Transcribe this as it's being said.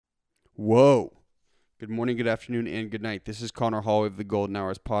Whoa. Good morning, good afternoon, and good night. This is Connor Hallway of the Golden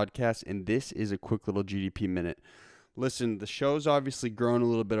Hours podcast, and this is a quick little GDP minute. Listen, the show's obviously grown a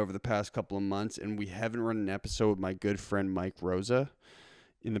little bit over the past couple of months, and we haven't run an episode with my good friend Mike Rosa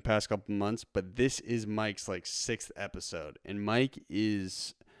in the past couple of months, but this is Mike's sixth episode, and Mike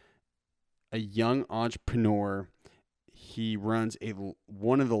is a young entrepreneur. He runs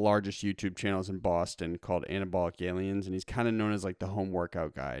one of the largest YouTube channels in Boston called Anabolic Aliens, and he's kind of known as the home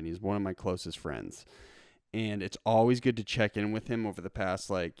workout guy, and he's one of my closest friends. And it's always good to check in with him over the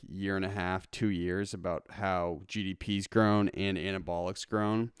past year and a half, 2 years about how GDP's grown and Anabolic's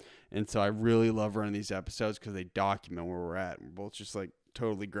grown. And so I really love running these episodes because they document where we're at. We're both just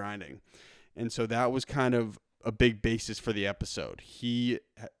totally grinding. And so that was kind of a big basis for the episode. He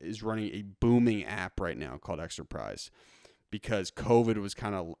is running a booming app right now called Exerprise because COVID was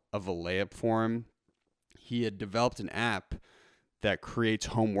kind of a layup for him. He had developed an app that creates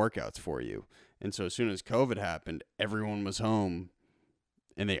home workouts for you. And so as soon as COVID happened, everyone was home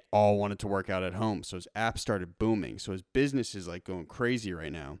and they all wanted to work out at home. So his app started booming. So his business is going crazy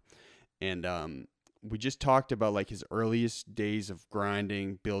right now. And we just talked about his earliest days of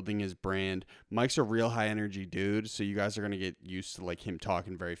grinding, building his brand. Mike's a real high energy dude. So you guys are going to get used to him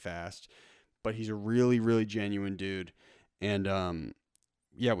talking very fast, but he's a really, really genuine dude. And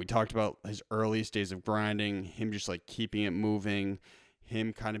yeah, we talked about his earliest days of grinding, him just keeping it moving,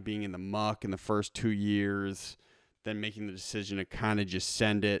 him kind of being in the muck in the first 2 years, then making the decision to kind of just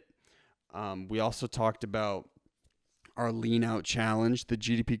send it. We also talked about our lean out challenge. The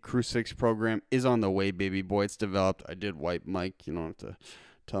GDP Crew 6 program is on the way, baby boy. It's developed. I did wipe Mike. You don't have to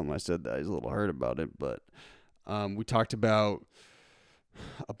tell him I said that. He's a little hurt about it, but we talked about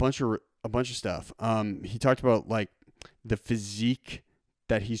a bunch of stuff. He talked about the physique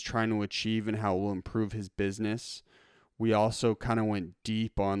that he's trying to achieve and how it will improve his business. We also kind of went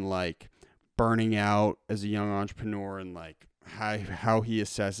deep on burning out as a young entrepreneur and how he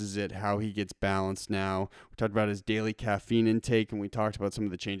assesses it, how he gets balanced now. We talked about his daily caffeine intake, and we talked about some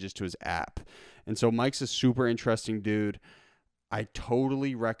of the changes to his app. And so Mike's a super interesting dude. I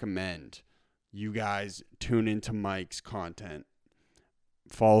totally recommend you guys tune into Mike's content.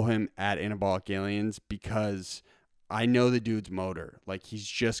 Follow him at Anabolic Aliens because I know the dude's motor. He's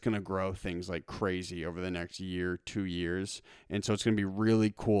just going to grow things like crazy over the next year, 2 years. And so it's going to be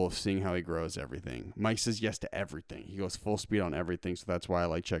really cool seeing how he grows everything. Mike says yes to everything. He goes full speed on everything. So that's why I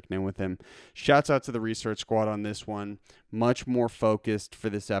like checking in with him. Shouts out to the research squad on this one. Much more focused for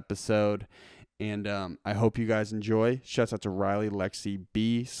this episode. And I hope you guys enjoy. Shouts out to Riley, Lexi,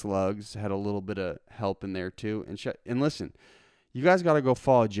 B, Slugs. Had a little bit of help in there too. And listen, you guys got to go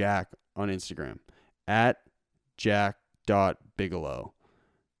follow Jack on Instagram at Jack.Bigelow.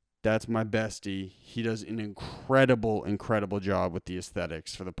 That's my bestie. He does an incredible job with the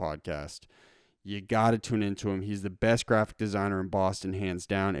aesthetics for the podcast. You got to tune into him. He's the best graphic designer in Boston, hands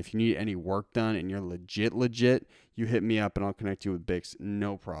down. If you need any work done and you're legit, you hit me up and I'll connect you with Bix.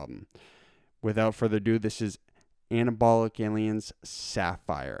 No problem. Without further ado, this is Anabolic Aliens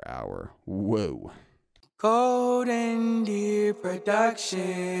Sapphire Hour. Whoa. Golden Deer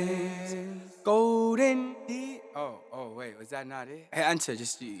Productions. Golden Deer. Oh, wait, was that not it? Hey, enter.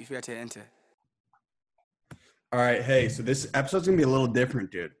 You forgot to enter. All right, hey, so this episode's gonna be a little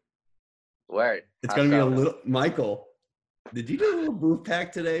different, dude. Word. It's gonna be a little. Michael, did you do a little booth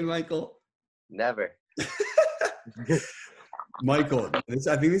pack today, Michael? Never. Michael, I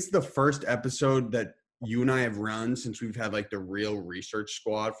think this is the first episode that you and I have run since we've had the real research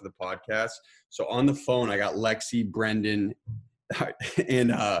squad for the podcast. So on the phone, I got Lexi, Brendan,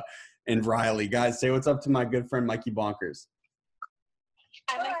 and Riley. Guys, say what's up to my good friend Mikey Bonkers.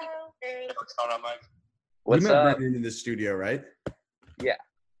 Hi, Mikey Bonkers. What's going on, Mike? What's up? Brendan in the studio, right? Yeah.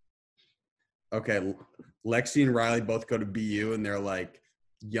 Okay. Lexi and Riley both go to BU, and they're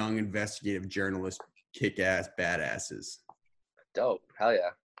young investigative journalists, kick-ass badasses. Dope. Hell yeah.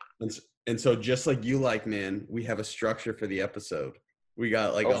 And so just like you man, we have a structure for the episode. We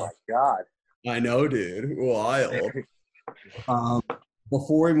got oh my God. I know, dude. Wild.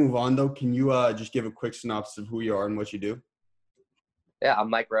 Before we move on, though, can you just give a quick synopsis of who you are and what you do? Yeah, I'm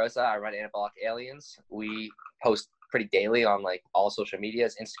Mike Rosa. I run Anabolic Aliens. We post pretty daily on all social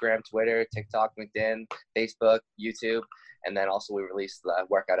medias, Instagram, Twitter, TikTok, LinkedIn, Facebook, YouTube. And then also we released the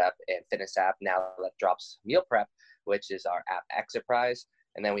workout app and fitness app now that drops meal prep, which is our app Exerprise.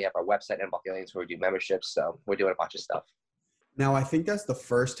 And then we have our website, Anabolic Aliens, where we do memberships. So we're doing a bunch of stuff. Now, I think that's the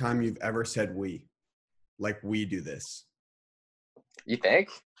first time you've ever said we. We do this. You think?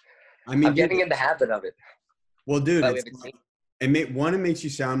 I mean, I'm getting in the habit of it. Well, dude, It makes you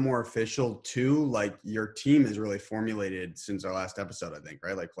sound more official. Two, like your team is really formulated since our last episode, I think,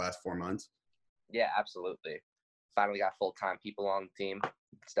 right? Like last 4 months. Yeah, absolutely. Finally got full-time people on the team.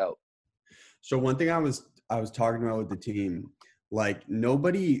 It's dope. So one thing I was talking about with the team, like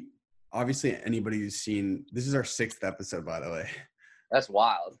nobody, obviously anybody who's seen, this is our 6th episode, by the way. That's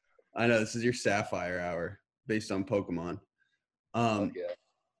wild. I know this is your Sapphire hour based on Pokemon. Okay.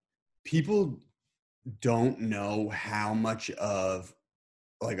 People don't know how much of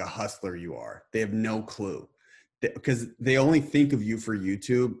like a hustler you are. They have no clue because they only think of you for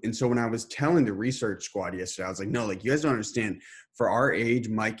YouTube. And so when I was telling the research squad yesterday, I was like, no, like you guys don't understand. For our age,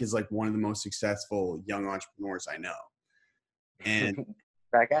 Mike is like one of the most successful young entrepreneurs I know. And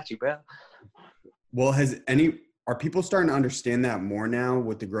Back at you, bro. well, are people starting to understand that more now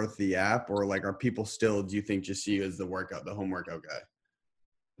with the growth of the app, or like are people still, do you think, just see you as the home workout guy?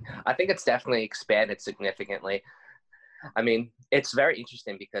 I think it's definitely expanded significantly. I mean, it's very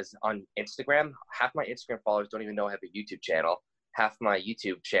interesting because on Instagram, half my Instagram followers don't even know I have a YouTube channel. Half my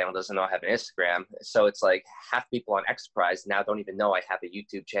YouTube channel doesn't know I have an Instagram. So it's like half people on Xprize now don't even know I have a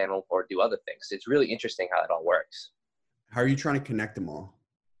YouTube channel or do other things. It's really interesting how it all works. How are you trying to connect them all?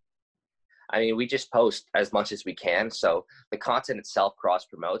 I mean, we just post as much as we can. So the content itself cross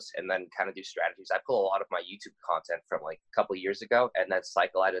promotes and then kind of do strategies. I pull a lot of my YouTube content from like a couple of years ago and then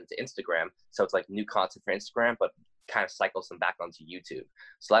cycle it into Instagram. So it's like new content for Instagram, but kind of cycles them back onto YouTube.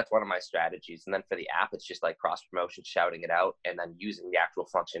 So that's one of my strategies. And then for the app, it's just like cross promotion, shouting it out, and then using the actual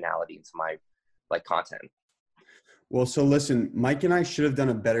functionality into my like content. Well, so listen, Mike and I should have done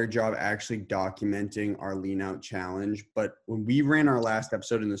a better job actually documenting our lean out challenge. But when we ran our last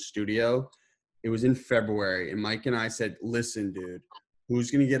episode in the studio, it was in February. And Mike and I said, listen, dude, who's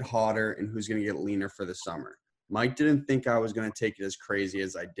going to get hotter and who's going to get leaner for the summer? Mike didn't think I was going to take it as crazy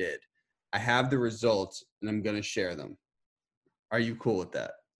as I did. I have the results and I'm going to share them. Are you cool with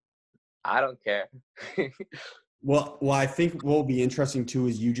that? I don't care. Well, I think what will be interesting too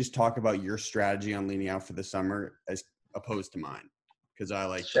is you just talk about your strategy on leaning out for the summer as opposed to mine, because I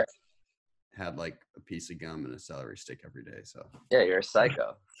like Sure. had like a piece of gum and a celery stick every day. So Yeah, you're a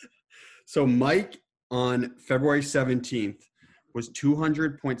psycho. So Mike on February 17th was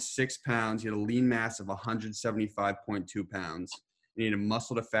 200.6 pounds. He had a lean mass of 175.2 pounds. And he had a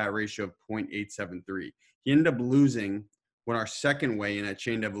muscle to fat ratio of 0.873. He ended up losing, when our second weigh-in at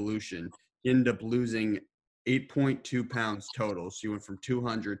Chained Evolution, he ended up losing 8.2 pounds total. So you went from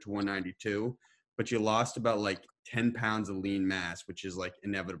 200 to 192, but you lost about like 10 pounds of lean mass, which is like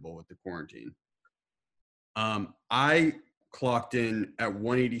inevitable with the quarantine. I clocked in at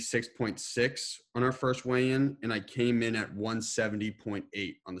 186.6 on our first weigh-in, and I came in at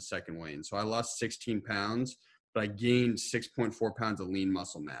 170.8 on the second weigh-in. So I lost 16 pounds, but I gained 6.4 pounds of lean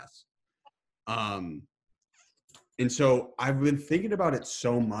muscle mass. And so I've been thinking about it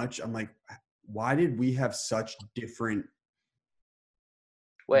so much. I'm like, why did we have such different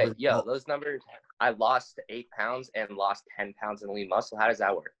Wait, yo, results? those numbers, I lost 8 pounds and lost 10 pounds in lean muscle. How does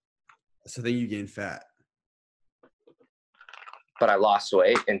that work? So then you gain fat. But I lost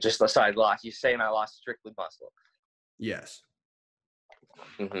weight and just so I lost. You're saying I lost strictly muscle. Yes.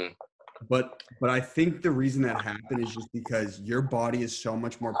 Mm-hmm. But I think the reason that happened is just because your body is so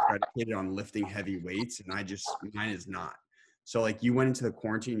much more predicated on lifting heavy weights, and mine is not. So like you went into the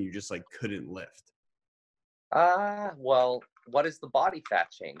quarantine, you just like couldn't lift. Well, what is the body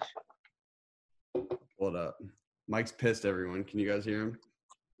fat change? Hold up. Mike's pissed, everyone. Can you guys hear him?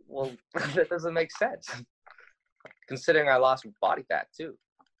 Well, that doesn't make sense. Considering I lost body fat too.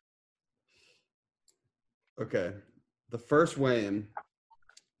 Okay. The first weigh-in,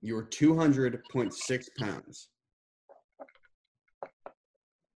 you were 200.6 pounds.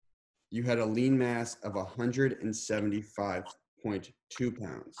 You had a lean mass of 175.2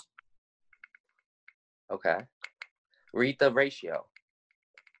 pounds. Okay. Read the ratio.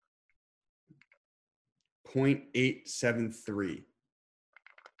 0.873.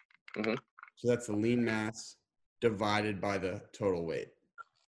 Mm-hmm. So that's the lean mass divided by the total weight.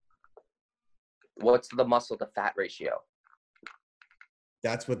 What's the muscle to fat ratio?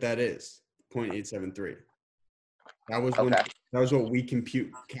 That's what that is. 0.873. That was Okay. that was what we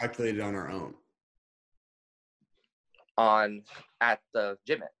calculated on our own. At the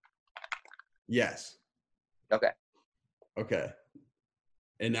gym. Yes. Okay. Okay.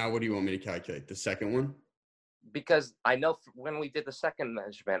 And now what do you want me to calculate? The second one? Because I know when we did the second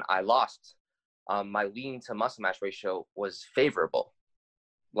measurement, I lost. My lean to muscle mass ratio was favorable.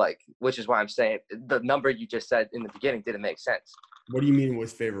 Which is why I'm saying the number you just said in the beginning didn't make sense. What do you mean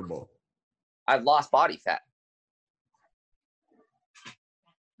was favorable? I lost body fat.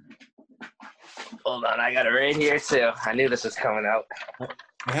 Hold on, I got it right here too. I knew this was coming out.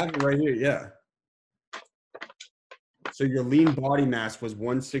 I have it right here, yeah. So your lean body mass was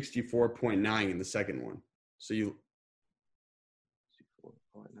 164.9 in the second one. So you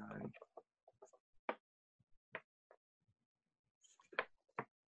 4.9.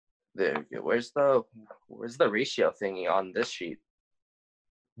 There we go. Where's the ratio thingy on this sheet?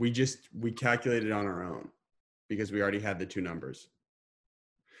 we calculated on our own because we already had the two numbers.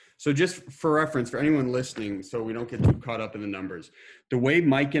 So just for reference, for anyone listening, so we don't get too caught up in the numbers, the way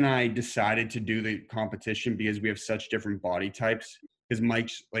Mike and I decided to do the competition, because we have such different body types, because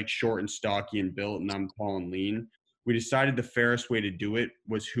Mike's like short and stocky and built and I'm tall and lean, we decided the fairest way to do it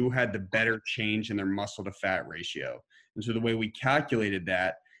was who had the better change in their muscle to fat ratio. And so the way we calculated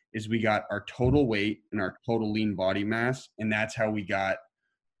that is we got our total weight and our total lean body mass, and that's how we got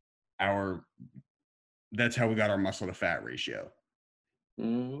our muscle to fat ratio.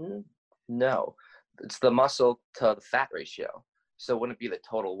 No, it's the muscle to the fat ratio. So it wouldn't be the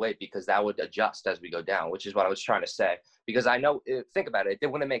total weight, because that would adjust as we go down, which is what I was trying to say. Because I know, think about it, it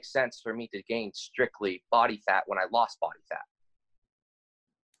wouldn't make sense for me to gain strictly body fat when I lost body fat.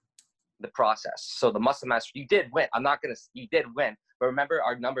 The process. So the muscle mass, you did win. You did win. But remember,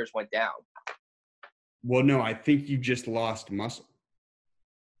 our numbers went down. Well, no, I think you just lost muscle.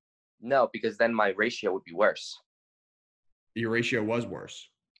 No, because then my ratio would be worse. Your ratio was worse.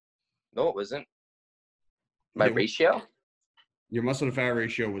 No, it wasn't. My ratio? Your muscle to fat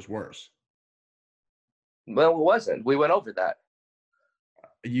ratio was worse. Well, it wasn't. We went over that.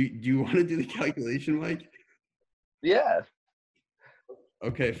 Do you want to do the calculation, Mike? Yeah.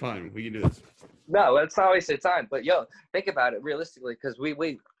 Okay, fine. We can do this. No, that's not waste of time. But yo, think about it realistically, because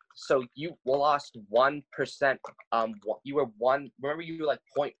so you lost 1%. You were remember you were like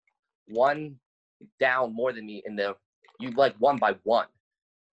 0.1 down more than me you like won by 1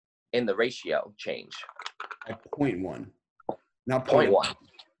 in the ratio change. At 0.1. Not 0.1.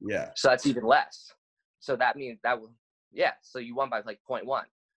 Yeah. So that's even less. So that means so you won by like 0.1.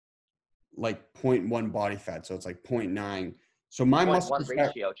 Like 0.1 body fat. So it's like 0.9. So my muscle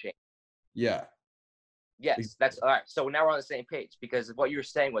ratio change. Yeah. Yes, that's all right. So now we're on the same page, because what you were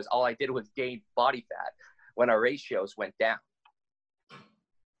saying was all I did was gain body fat when our ratios went down.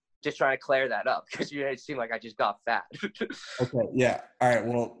 Just trying to clear that up, because it seemed like I just got fat. Okay. Yeah. All right.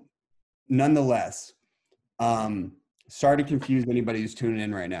 Well, nonetheless, sorry to confuse anybody who's tuning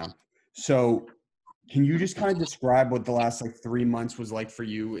in right now. So can you just kind of describe what the last 3 months was like for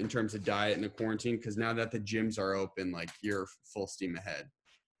you in terms of diet and the quarantine? Because now that the gyms are open, you're full steam ahead.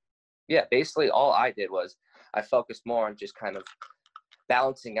 Yeah, basically all I did was I focused more on just kind of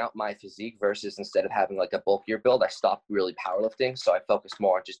balancing out my physique, versus instead of having a bulkier build, I stopped really powerlifting. So I focused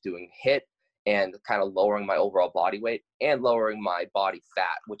more on just doing HIIT and kind of lowering my overall body weight and lowering my body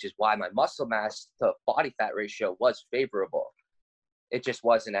fat, which is why my muscle mass to body fat ratio was favorable. It just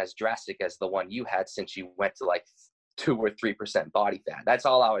wasn't as drastic as the one you had, since you went to 2 or 3% body fat. That's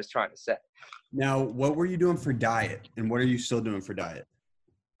all I was trying to say. Now, what were you doing for diet, and what are you still doing for diet?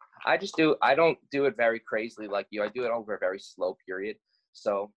 I don't do it very crazily like you. I do it over a very slow period.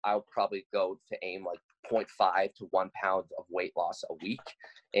 So I'll probably go to aim 0.5 to 1 pound of weight loss a week.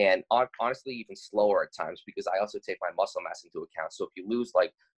 And honestly, even slower at times, because I also take my muscle mass into account. So if you lose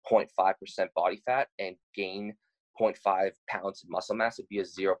 0.5% body fat and gain 0.5 pounds of muscle mass, it'd be a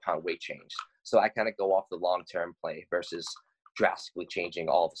 0 pound weight change. So I kind of go off the long-term play versus drastically changing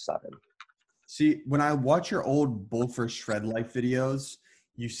all of a sudden. See, when I watch your old Bull for Shred Life videos,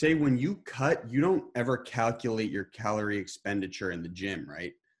 you say when you cut, you don't ever calculate your calorie expenditure in the gym,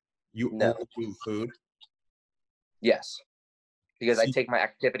 right? You only do food? Yes, because I take my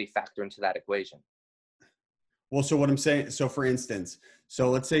activity factor into that equation. Well, so what I'm saying, so for instance,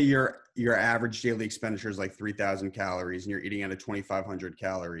 let's say your average daily expenditure is 3,000 calories and you're eating at a 2,500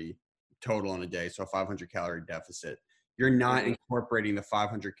 calorie total in a day, so a 500 calorie deficit. You're not incorporating the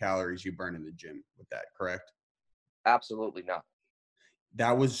 500 calories you burn in the gym with that, correct? Absolutely not.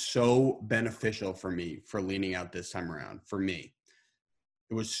 That was so beneficial for me for leaning out this time around. For me,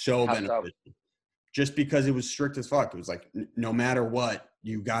 it was so beneficial. Just because it was strict as fuck. It was no matter what,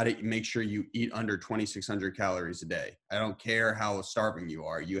 you got to make sure you eat under 2,600 calories a day. I don't care how starving you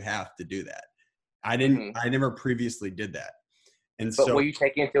are. You have to do that. I never previously did that. But were you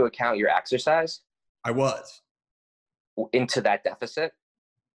taking into account your exercise? I was. Into that deficit?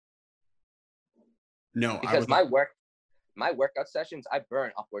 No, because my workout sessions, I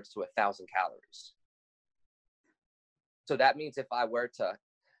burn upwards to 1,000 calories. So that means if I were to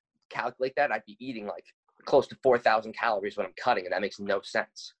calculate that, I'd be eating close to 4,000 calories when I'm cutting, and that makes no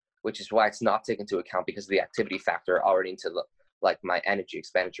sense, which is why it's not taken into account, because of the activity factor already into my energy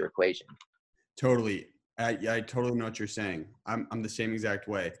expenditure equation. Totally. I totally know what you're saying. I'm the same exact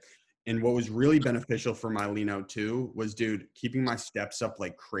way. And what was really beneficial for my lean out too was, dude, keeping my steps up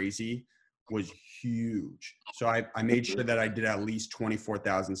like crazy was huge. So I made sure that I did at least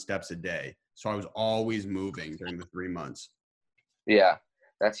 24,000 steps a day. So I was always moving during the 3 months. Yeah,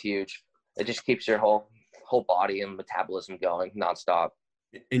 that's huge. It just keeps your whole body and metabolism going nonstop.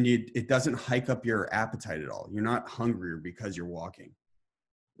 And it doesn't hike up your appetite at all. You're not hungrier because you're walking.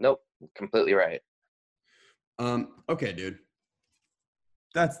 Nope, completely right. Okay, dude.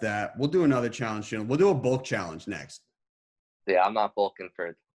 That's that. We'll do another challenge soon. We'll do a bulk challenge next. Yeah, I'm not bulking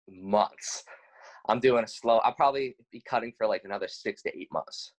for months. I'm doing a slow. I'll probably be cutting for like another 6 to 8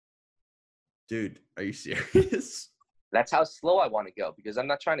 months. Dude, are you serious? That's how slow I want to go because I'm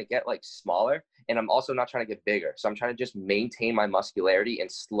not trying to get like smaller and I'm also not trying to get bigger. So I'm trying to just maintain my muscularity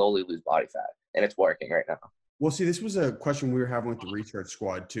and slowly lose body fat. And it's working right now. Well, see, this was a question we were having with the research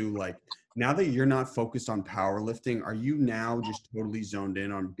squad too. Like, now that you're not focused on powerlifting, are you now just totally zoned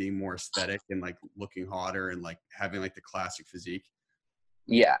in on being more aesthetic and like looking hotter and like having like the classic physique?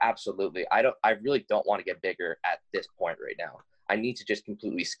 Yeah, absolutely. I really don't want to get bigger at this point right now. I need to just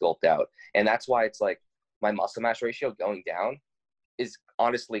completely sculpt out. And that's why it's like my muscle mass ratio going down is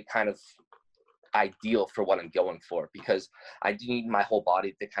honestly kind of ideal for what I'm going for because I do need my whole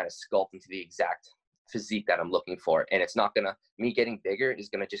body to kind of sculpt into the exact physique that I'm looking for. And it's not gonna, me getting bigger is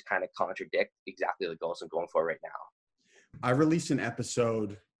gonna just kind of contradict exactly the goals I'm going for right now. I released an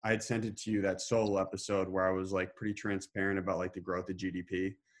episode. I had sent it to you, that solo episode where I was like pretty transparent about like the growth of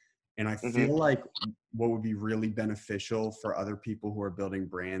GDP. And I feel like what would be really beneficial for other people who are building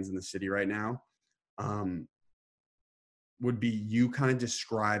brands in the city right now would be you kind of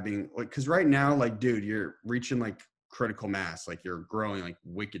describing, like, because right now, like, dude, you're reaching like critical mass, like you're growing like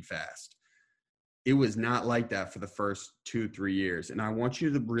wicked fast. It was not like that for the first 2-3 years. And I want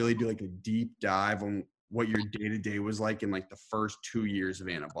you to really do like a deep dive on what your day-to-day was like in like the first 2 years of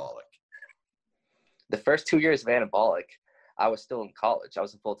Anabolic. The first 2 years of Anabolic, I was still in college. I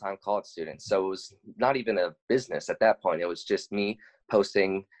was a full-time college student. So it was not even a business at that point. It was just me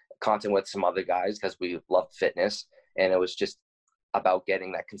posting content with some other guys because we loved fitness. And it was just about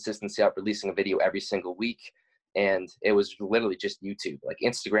getting that consistency up, releasing a video every single week. And it was literally just YouTube. Like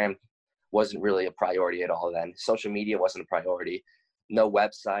Instagram wasn't really a priority at all then. Social media wasn't a priority. No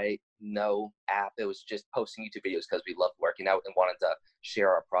website, no app. It was just posting YouTube videos because we loved working out and wanted to share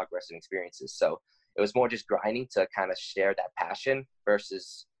our progress and experiences. So it was more just grinding to kind of share that passion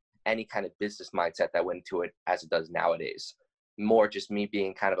versus any kind of business mindset that went into it as it does nowadays. More just me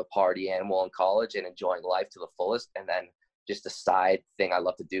being kind of a party animal in college and enjoying life to the fullest. And then just a side thing I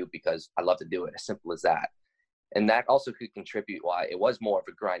love to do because I love to do it, as simple as that. And that also could contribute why it was more of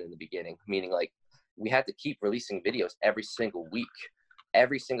a grind in the beginning, meaning like we had to keep releasing videos every single week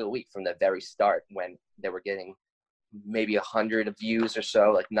from the very start when they were getting maybe 100 views or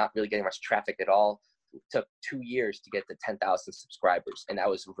so, like not really getting much traffic at all. It took 2 years to get to 10,000 subscribers, and I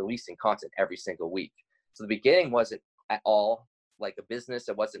was releasing content every single week. So the beginning wasn't at all like a business.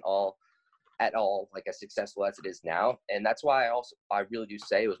 It wasn't at all like as successful as it is now. And that's why I really do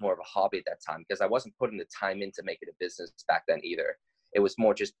say it was more of a hobby at that time because I wasn't putting the time in to make it a business back then either. It was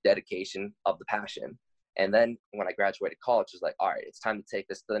more just dedication of the passion. And then when I graduated college, it was like, all right, it's time to take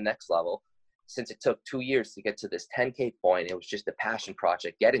this to the next level. Since it took 2 years to get to this 10K point, it was just a passion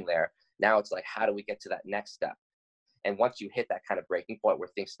project getting there. Now it's like, how do we get to that next step? And once you hit that kind of breaking point where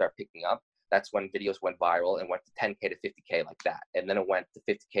things start picking up, that's when videos went viral and went to 10K to 50K like that. And then it went to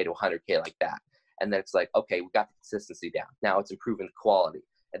 50K to 100K like that. And then it's like, okay, we got the consistency down. Now it's improving the quality.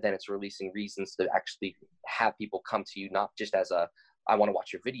 And then it's releasing reasons to actually have people come to you, not just as I want to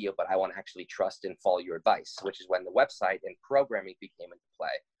watch your video, but I want to actually trust and follow your advice, which is when the website and programming became into play.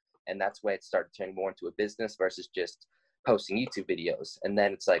 And that's when it started turning more into a business versus just posting YouTube videos. And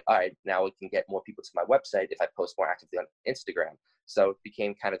then it's like, all right, now we can get more people to my website if I post more actively on Instagram. So it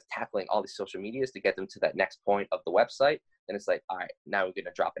became kind of tackling all these social medias to get them to that next point of the website. And it's like, all right, now we're going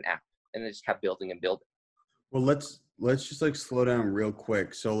to drop an app. And it just kept building and building. Well, let's just like slow down real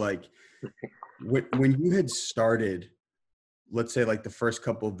quick. So like when you had started, let's say like the first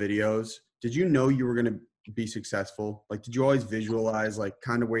couple of videos, did you know you were going to be successful? Like, did you always visualize like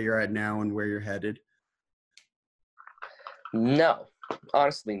kind of where you're at now and where you're headed? No,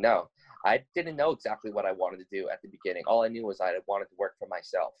 honestly, no. I didn't know exactly what I wanted to do at the beginning. All I knew was I wanted to work for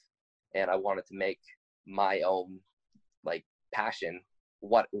myself and I wanted to make my own like passion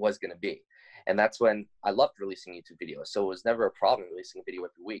what it was going to be. And that's when I loved releasing YouTube videos. So it was never a problem releasing a video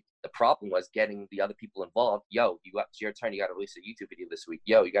every week. The problem was getting the other people involved. Yo, it's your turn. You got to release a YouTube video this week.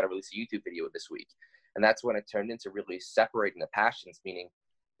 Yo, you got to release a YouTube video this week. And that's when it turned into really separating the passions, meaning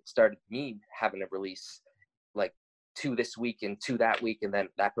started me having to release like 2 this week and 2 that week, and then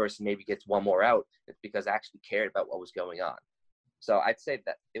that person maybe gets 1 more out. It's because I actually cared about what was going on. So I'd say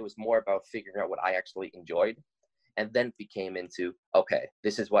that it was more about figuring out what I actually enjoyed, and then became into, okay,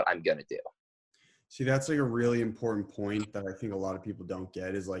 this is what I'm going to do. See, that's like a really important point that I think a lot of people don't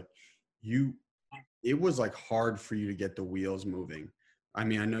get is like it was like hard for you to get the wheels moving. I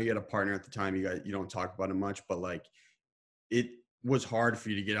mean, I know you had a partner at the time, you don't talk about it much, but like it was hard for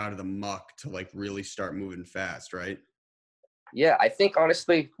you to get out of the muck to like really start moving fast, right? Yeah, I think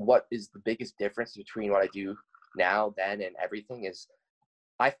honestly, what is the biggest difference between what I do now, then, and everything is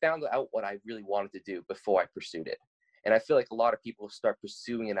I found out what I really wanted to do before I pursued it. And I feel like a lot of people start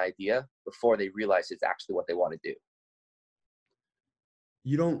pursuing an idea before they realize it's actually what they want to do.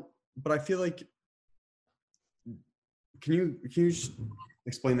 You don't, but I feel like, can you just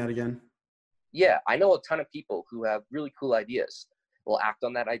explain that again? Yeah, I know a ton of people who have really cool ideas. Will act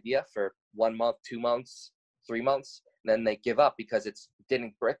on that idea for 1 month, 2 months, 3 months, and then they give up because it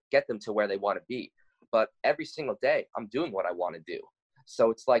didn't get them to where they want to be. But every single day, I'm doing what I want to do.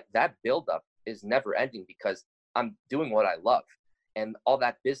 So it's like that buildup is never ending because I'm doing what I love. And all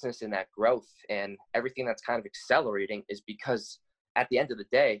that business and that growth and everything that's kind of accelerating is because at the end of the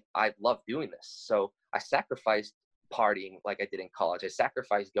day, I love doing this. So I sacrificed partying like I did in college. I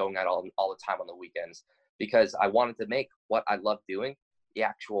sacrificed going out all the time on the weekends because I wanted to make what I love doing the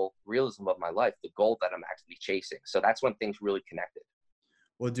actual realism of my life, the goal that I'm actually chasing. So that's when things really connected.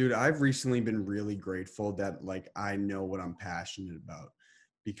 Well, dude, I've recently been really grateful that like I know what I'm passionate about,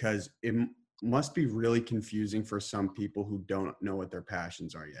 because must be really confusing for some people who don't know what their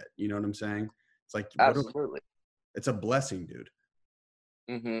passions are yet. You know what I'm saying? It's like, Absolutely. It's a blessing, dude.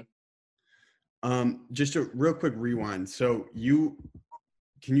 Mm-hmm. Just a real quick rewind. So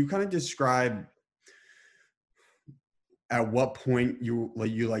can you kind of describe at what point you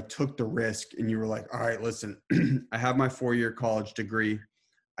took the risk and you were like, all right, listen, I have my 4-year college degree.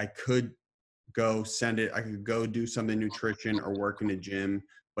 I could go send it. I could go do something nutrition or work in a gym,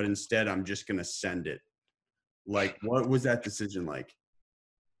 but instead I'm just going to send it. Like, what was that decision like?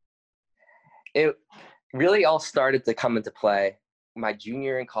 It really all started to come into play my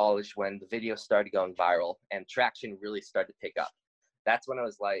junior in college when the video started going viral and traction really started to pick up. That's when I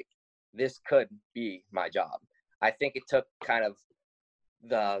was like, this could be my job. I think it took kind of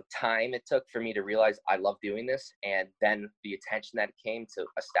the time it took for me to realize I love doing this, and then the attention that it came to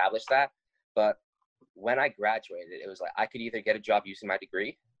establish that. But when I graduated, it was like I could either get a job using my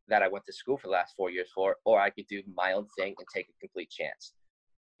degree that I went to school for the last 4 years for, or I could do my own thing and take a complete chance.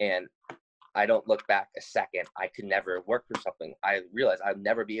 And I don't look back a second. I could never work for something. I realized I'd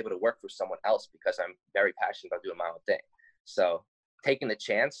never be able to work for someone else because I'm very passionate about doing my own thing. So taking the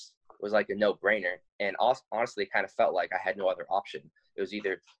chance was like a no-brainer. And also, honestly, it kind of felt like I had no other option. It was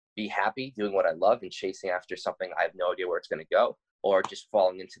either be happy doing what I love and chasing after something I have no idea where it's going to go, or just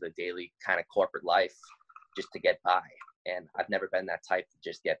falling into the daily kind of corporate life just to get by. And I've never been that type to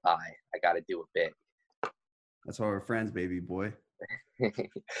just get by. I got to do it big. That's why we're friends, baby boy.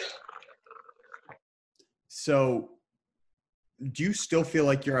 So do you still feel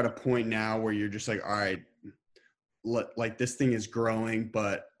like you're at a point now where you're just like, all right, like this thing is growing,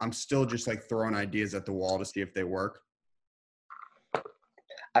 but I'm still just like throwing ideas at the wall to see if they work?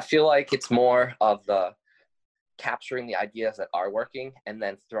 I feel like it's more of the capturing the ideas that are working and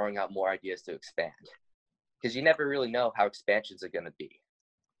then throwing out more ideas to expand. Because you never really know how expansions are going to be.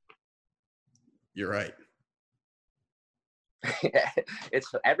 You're right.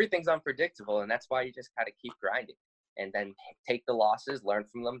 Everything's unpredictable, and that's why you just kind of keep grinding and then take the losses, learn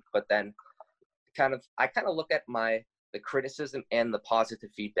from them, but then I kind of look at the criticism and the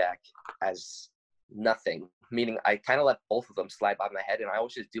positive feedback as nothing, meaning I kind of let both of them slide by my head, and I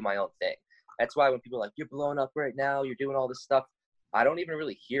always just do my own thing. That's why when people are like, you're blowing up right now, you're doing all this stuff, I don't even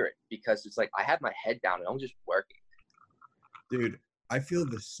really hear it, because it's like I have my head down and I'm just working. Dude, I feel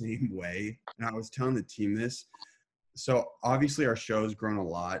the same way, and I was telling the team this. So obviously our show has grown a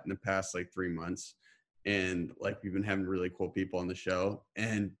lot in the past like 3 months, and like we've been having really cool people on the show,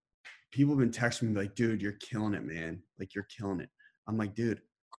 and people have been texting me like, dude, you're killing it, man. Like, you're killing it. I'm like, dude,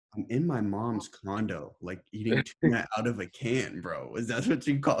 I'm in my mom's condo, like eating tuna out of a can, bro. Is that what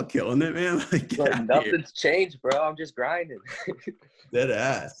you call killing it, man? Like, get out of here. Nothing's changed, bro. I'm just grinding. Dead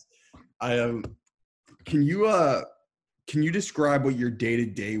ass. Can you describe what your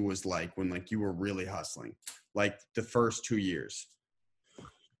day-to-day was like when like you were really hustling, like the first 2 years?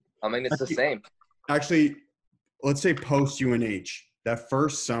 I mean, it's the same. Actually, let's say post UNH, that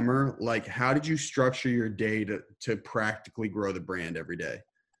first summer, like how did you structure your day to practically grow the brand every day?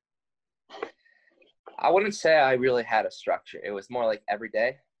 I wouldn't say I really had a structure. It was more like every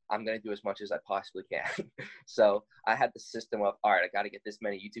day I'm going to do as much as I possibly can. So I had the system of, all right, I got to get this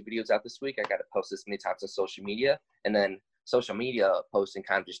many YouTube videos out this week. I got to post this many times on social media. And then social media posting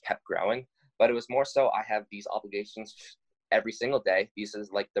kind of just kept growing. But it was more so I have these obligations every single day. This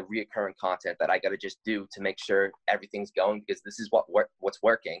is like the reoccurring content that I got to just do to make sure everything's going, because this is what's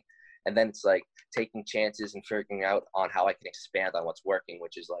working. And then it's like taking chances and figuring out on how I can expand on what's working,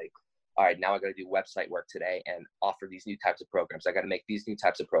 which is like, all right, now I got to do website work today and offer these new types of programs. I got to make these new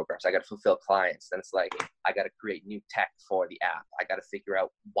types of programs. I got to fulfill clients. Then it's like, I got to create new tech for the app. I got to figure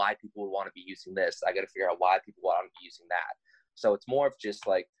out why people would want to be using this. I got to figure out why people want to be using that. So it's more of just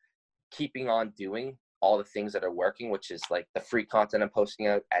like keeping on doing all the things that are working, which is like the free content I'm posting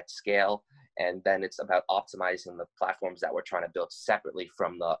out at scale. And then it's about optimizing the platforms that we're trying to build separately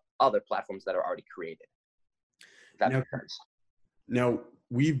from the other platforms that are already created. If that makes sense. Now,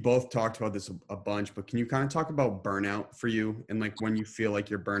 we've both talked about this a bunch, but can you kind of talk about burnout for you and like when you feel like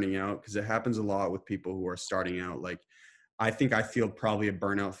you're burning out? Because it happens a lot with people who are starting out. Like, I think I feel probably a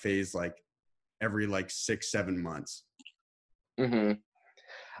burnout phase like every like 6-7 months. Mm-hmm.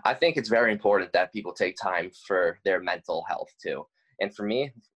 I think it's very important that people take time for their mental health too. And for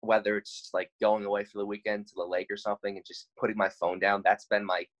me, whether it's like going away for the weekend to the lake or something and just putting my phone down, that's been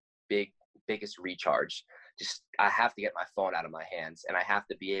my biggest recharge. Just, I have to get my phone out of my hands and I have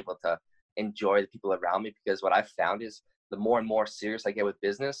to be able to enjoy the people around me, because what I've found is the more and more serious I get with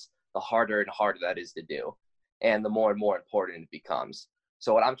business, the harder and harder that is to do. And the more and more important it becomes.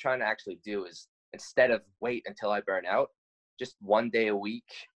 So what I'm trying to actually do is, instead of wait until I burn out, just one day a week,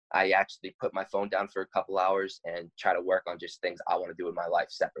 I actually put my phone down for a couple hours and try to work on just things I want to do in my life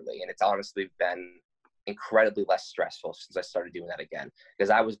separately. And it's honestly been incredibly less stressful since I started doing that again, because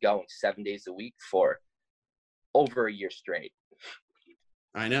I was going 7 days a week for over a year straight.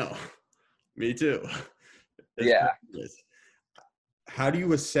 I know. Me too. It's yeah. ridiculous. How do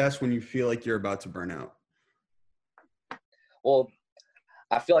you assess when you feel like you're about to burn out? Well,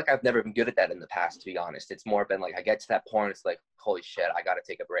 I feel like I've never been good at that in the past, to be honest. It's more been like I get to that point, it's like, holy shit, I got to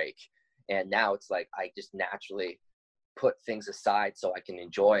take a break. And now it's like I just naturally put things aside so I can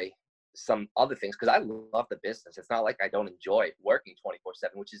enjoy some other things, because I love the business. It's not like I don't enjoy working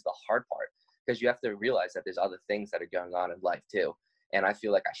 24/7, which is the hard part, because you have to realize that there's other things that are going on in life too. And I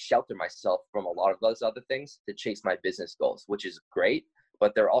feel like I shelter myself from a lot of those other things to chase my business goals, which is great.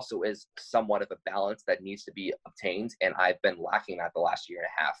 But there also is somewhat of a balance that needs to be obtained. And I've been lacking that the last year and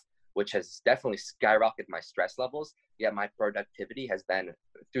a half, which has definitely skyrocketed my stress levels. Yeah, my productivity has been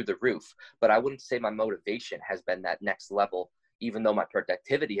through the roof, but I wouldn't say my motivation has been that next level, even though my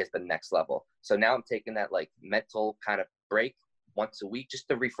productivity has been next level. So now I'm taking that like mental kind of break once a week just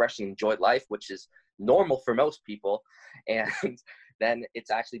to refresh and enjoy life, which is normal for most people. And then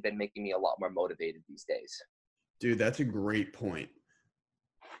it's actually been making me a lot more motivated these days. Dude, that's a great point.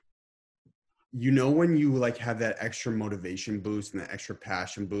 You know, when you like have that extra motivation boost and that extra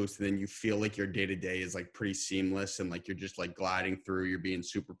passion boost, and then you feel like your day to day is like pretty seamless and like you're just like gliding through, you're being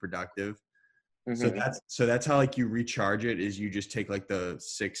super productive. Mm-hmm. So that's how like you recharge it, is you just take like the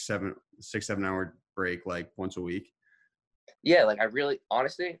 6-7 hour break like once a week. Yeah, like I really,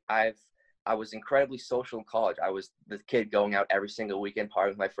 honestly, I was incredibly social in college. I was the kid going out every single weekend, partying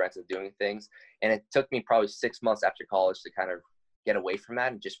with my friends and doing things. And it took me probably 6 months after college to kind of get away from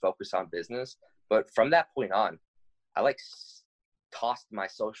that and just focus on business. But from that point on, I like tossed my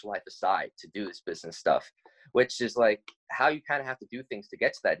social life aside to do this business stuff, which is like how you kind of have to do things to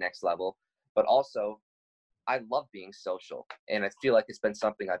get to that next level. But also, I love being social, and I feel like it's been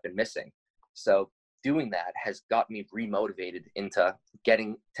something I've been missing. So doing that has got me remotivated into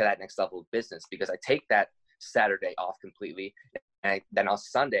getting to that next level of business, because I take that Saturday off completely. And then on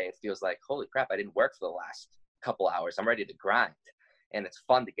Sunday, it feels like, holy crap, I didn't work for the last couple hours. I'm ready to grind. And it's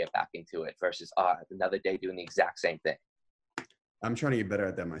fun to get back into it versus another day doing the exact same thing. I'm trying to get better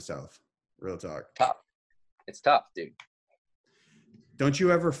at that myself. Real talk. Tough. It's tough, dude. Don't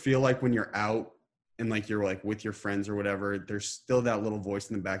you ever feel like when you're out and like you're like with your friends or whatever, there's still that little voice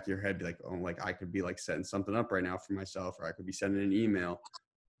in the back of your head, be like, oh, like I could be like setting something up right now for myself, or I could be sending an email.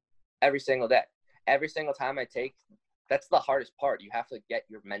 Every single day. Every single time I take, that's the hardest part. You have to get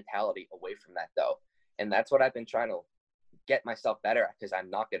your mentality away from that though. And that's what I've been trying to get myself better at, because I'm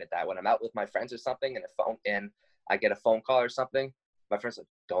not good at that. When I'm out with my friends or something and I get a phone call or something, my friends are like,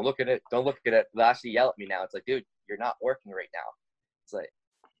 don't look at it. Don't look at it. They'll actually yell at me now. It's like, dude, you're not working right now. It's like,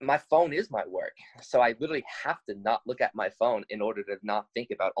 my phone is my work. So I literally have to not look at my phone in order to not think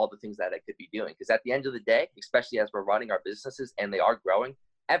about all the things that I could be doing. Because at the end of the day, especially as we're running our businesses and they are growing,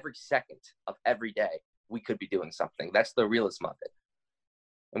 every second of every day, we could be doing something. That's the realism of it.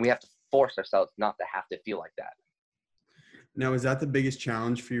 And we have to force ourselves not to have to feel like that. Now, is that the biggest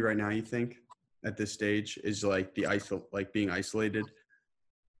challenge for you right now, you think, at this stage, is like being isolated?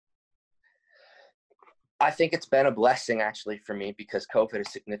 I think it's been a blessing actually for me because COVID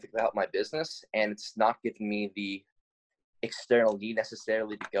has significantly helped my business, and it's not giving me the external need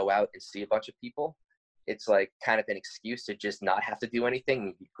necessarily to go out and see a bunch of people. It's like kind of an excuse to just not have to do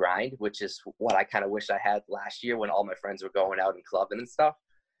anything and grind, which is what I kind of wish I had last year when all my friends were going out and clubbing and stuff.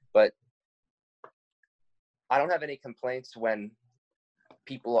 But I don't have any complaints when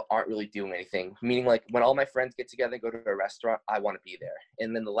people aren't really doing anything. Meaning, like, when all my friends get together and go to a restaurant, I want to be there.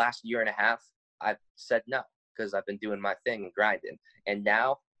 And then the last year and a half, I've said no because I've been doing my thing and grinding. And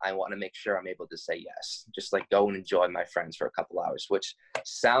now I want to make sure I'm able to say yes. Just like go and enjoy my friends for a couple hours, which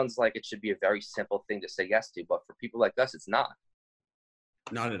sounds like it should be a very simple thing to say yes to. But for people like us, it's not.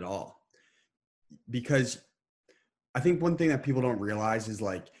 Not at all. Because I think one thing that people don't realize is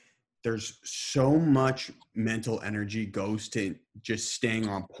like there's so much mental energy goes to just staying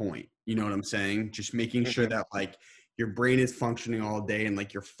on point. You know what I'm saying? Just making sure that like your brain is functioning all day and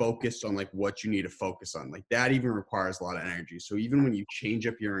like you're focused on like what you need to focus on. Like that even requires a lot of energy. So even when you change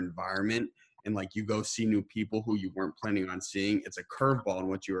up your environment and like you go see new people who you weren't planning on seeing, it's a curveball in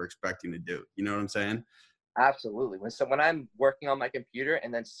what you were expecting to do. You know what I'm saying? Absolutely. When I'm working on my computer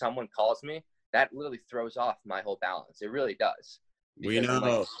and then someone calls me, that literally throws off my whole balance. It really does. We Because I'm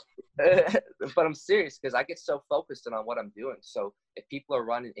know. like, but I'm serious because I get so focused on what I'm doing. So if people are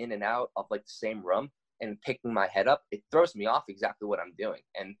running in and out of like the same room and picking my head up, it throws me off exactly what I'm doing.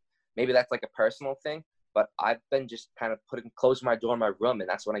 And maybe that's like a personal thing, but I've been just kind of closing my door in my room, and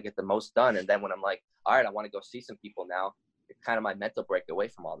that's when I get the most done. And then when I'm like, all right, I want to go see some people now, it's kind of my mental break away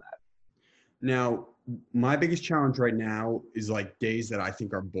from all that. Now, my biggest challenge right now is like days that I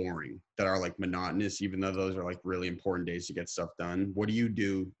think are boring, that are like monotonous, even though those are like really important days to get stuff done. What do you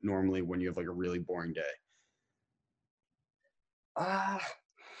do normally when you have like a really boring day?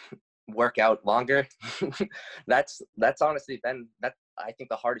 Work out longer. That's honestly been that I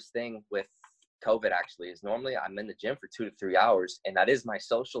think the hardest thing with COVID actually is normally I'm in the gym for 2 to 3 hours, and that is my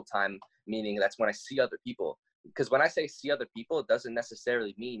social time, meaning that's when I see other people. Because when I say see other people, it doesn't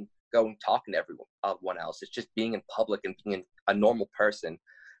necessarily mean going talking to everyone else. It's just being in public and being a normal person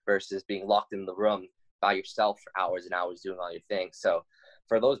versus being locked in the room by yourself for hours and hours doing all your things. So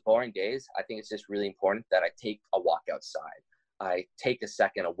for those boring days, I think it's just really important that I take a walk outside. I take a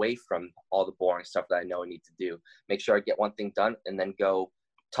second away from all the boring stuff that I know I need to do, make sure I get one thing done, and then go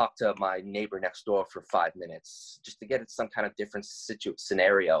talk to my neighbor next door for 5 minutes just to get some kind of different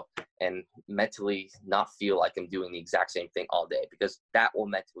scenario and mentally not feel like I'm doing the exact same thing all day, because that will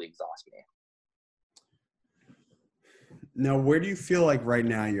mentally exhaust me. Now, where do you feel like right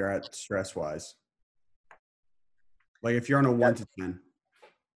now you're at stress-wise? Like if you're on a 1 to 10.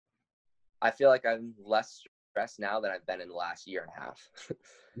 I feel like I'm less stressed now than I've been in the last year and a half.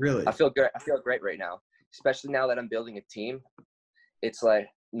 Really? I feel great. I feel great right now, especially now that I'm building a team. It's like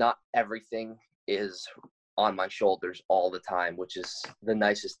not everything is on my shoulders all the time, which is the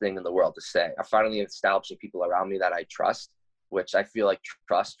nicest thing in the world to say. I finally establishing people around me that I trust, which I feel like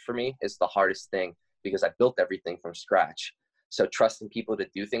trust for me is the hardest thing because I built everything from scratch. So trusting people to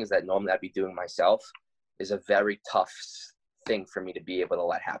do things that normally I'd be doing myself is a very tough thing for me to be able to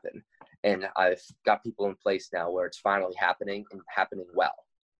let happen. And I've got people in place now where it's finally happening and happening well,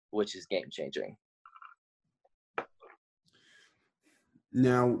 which is game changing.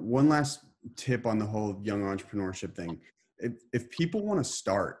 Now, one last tip on the whole young entrepreneurship thing. If people want to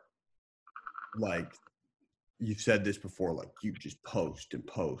start, like you've said this before, like you just post and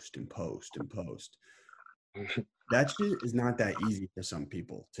post and post and post. That shit is not that easy for some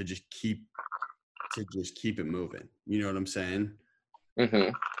people to just keep it moving. You know what I'm saying?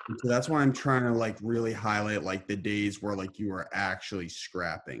 Mm-hmm. So that's why I'm trying to like really highlight like the days where like you are actually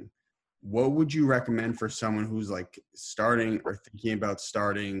scrapping. What would you recommend for someone who's like starting or thinking about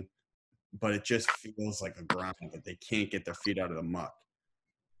starting, but it just feels like a grind that they can't get their feet out of the muck?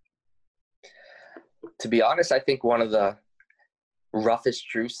 To be honest, I think one of the roughest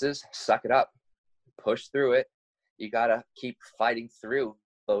truths is suck it up, push through it. You got to keep fighting through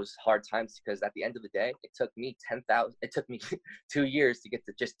those hard times, because at the end of the day, it took me 2 years to get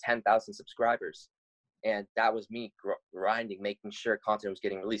to just 10,000 subscribers. And that was me grinding, making sure content was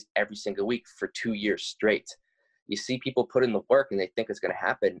getting released every single week for 2 years straight. You see people put in the work and they think it's going to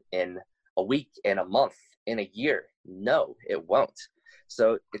happen in a week, in a month, in a year. No, it won't.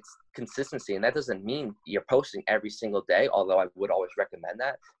 So it's consistency. And that doesn't mean you're posting every single day, although I would always recommend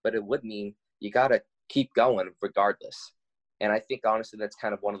that. But it would mean you got to keep going regardless. And I think, honestly, that's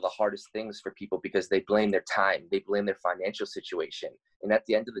kind of one of the hardest things for people, because they blame their time. They blame their financial situation. And at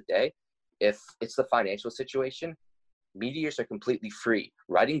the end of the day, if it's the financial situation, Meteors are completely free.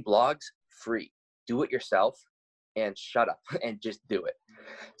 Writing blogs, free. Do it yourself and shut up and just do it.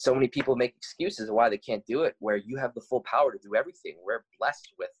 So many people make excuses of why they can't do it, where you have the full power to do everything. We're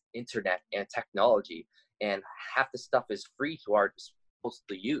blessed with internet and technology, and half the stuff is free to our disposal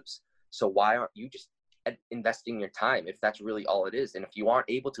to use. So why aren't you just investing your time if that's really all it is? And if you aren't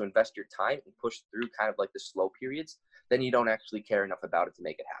able to invest your time and push through kind of like the slow periods, then you don't actually care enough about it to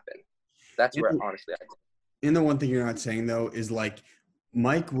make it happen. That's where honestly I think. And the one thing you're not saying though is like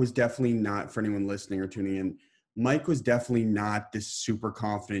Mike was definitely not, for anyone listening or tuning in, Mike was definitely not this super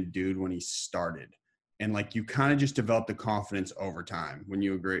confident dude when he started. And like you kind of just developed the confidence over time. When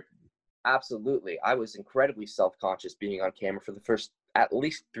you agree? Absolutely. I was incredibly self-conscious being on camera for the first at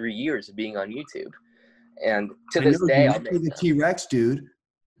least 3 years of being on YouTube. And to this day, I'll make the T-Rex dude.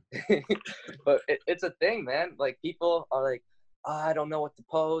 But it's a thing, man. Like people are like, oh, I don't know what to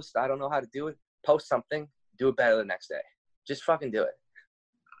post. I don't know how to do it. Post something. Do it better the next day. Just fucking do it.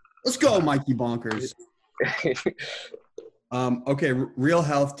 Let's go, Mikey Bonkers. Okay, real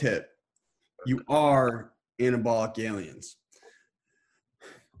health tip. You are anabolic aliens.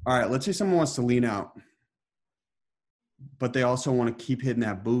 All right, let's say someone wants to lean out, but they also want to keep hitting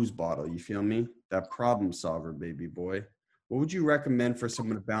that booze bottle. You feel me? That problem solver, baby boy. What would you recommend for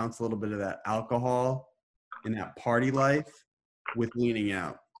someone to balance a little bit of that alcohol and that party life with leaning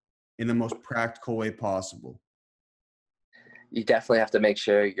out in the most practical way possible? You definitely have to make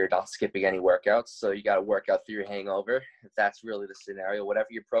sure you're not skipping any workouts. So you got to work out through your hangover. If that's really the scenario, whatever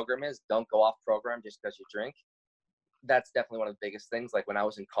your program is, don't go off program just because you drink. That's definitely one of the biggest things. Like when I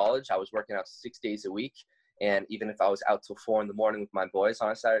was in college, I was working out 6 days a week. And even if I was out till 4 a.m. with my boys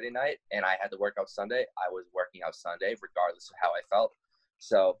on a Saturday night and I had to work out Sunday, I was working out Sunday regardless of how I felt.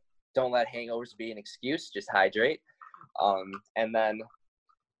 So don't let hangovers be an excuse. Just hydrate. And then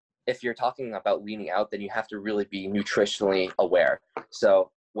if you're talking about leaning out, then you have to really be nutritionally aware.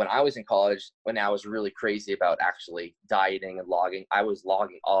 So when I was in college, when I was really crazy about actually dieting and logging, I was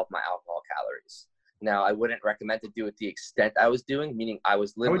logging all of my alcohol calories. Now, I wouldn't recommend to do it the extent I was doing, meaning I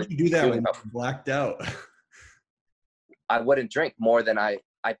was literally How would you do that when you blacked out? I wouldn't drink more than I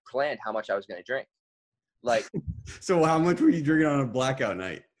planned how much I was going to drink. Like, so how much were you drinking on a blackout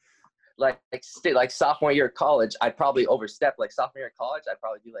night? Like sophomore year of college, I'd probably overstep. Like sophomore year of college, I'd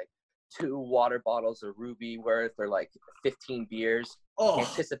probably do like 2 water bottles of Ruby worth or like 15 beers,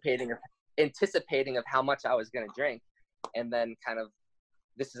 anticipating of how much I was going to drink. And then kind of,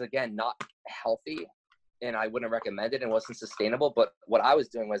 this is again, not healthy and I wouldn't recommend it and wasn't sustainable. But what I was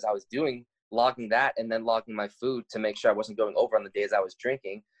doing was logging that and then logging my food to make sure I wasn't going over on the days I was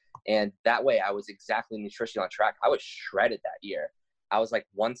drinking. And that way I was exactly nutritionally on track. I was shredded that year. I was like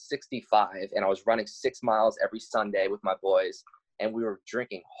 165 and I was running 6 miles every Sunday with my boys. And we were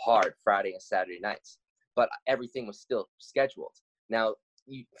drinking hard Friday and Saturday nights, but everything was still scheduled. Now,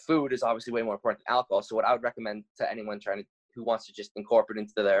 food is obviously way more important than alcohol. So what I would recommend to anyone who wants to just incorporate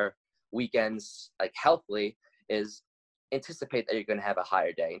into their weekends like healthily is anticipate that you're going to have a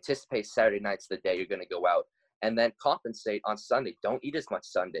higher day. Anticipate Saturday night's the day you're going to go out, and then compensate on Sunday. Don't eat as much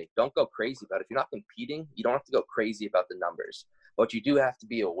Sunday. Don't go crazy about it. If you're not competing, you don't have to go crazy about the numbers, but you do have to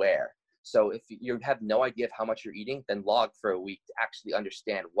be aware. So if you have no idea of how much you're eating, then log for a week to actually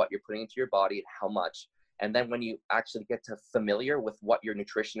understand what you're putting into your body and how much. And then when you actually get to familiar with what your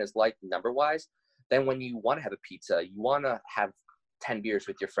nutrition is like number-wise, then when you want to have a pizza, you want to have 10 beers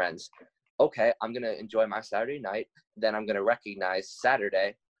with your friends. Okay, I'm going to enjoy my Saturday night. Then I'm going to recognize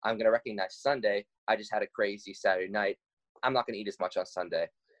Saturday. I'm going to recognize Sunday. I just had a crazy Saturday night. I'm not going to eat as much on Sunday.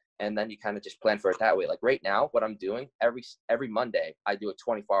 And then you kind of just plan for it that way. Like right now, what I'm doing, every Monday, I do a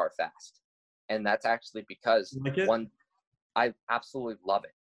 24-hour fast. And that's actually because I absolutely love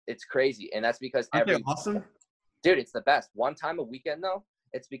it. It's crazy. And that's because awesome. Dude, it's the best. One time a weekend though,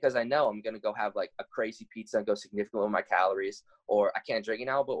 it's because I know I'm going to go have like a crazy pizza and go significantly with my calories, or I can't drink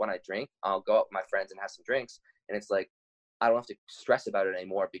now, but when I drink, I'll go out with my friends and have some drinks. And it's like, I don't have to stress about it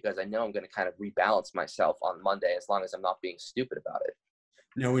anymore because I know I'm going to kind of rebalance myself on Monday as long as I'm not being stupid about it.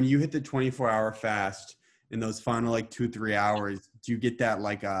 Now, when you hit the 24-hour fast in those final like 2-3 hours, do you get that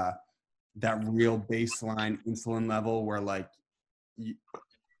like that real baseline insulin level where like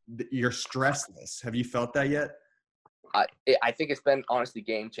you're stressless? Have you felt that yet? I think it's been honestly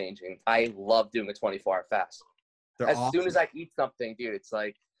game changing. I love doing a 24-hour fast. Soon as I eat something, dude, it's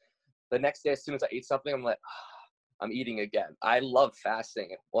like the next day, as soon as I eat something, I'm like, I'm eating again. I love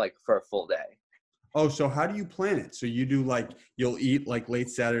fasting like for a full day. Oh, so how do you plan it? So you do like, you'll eat like late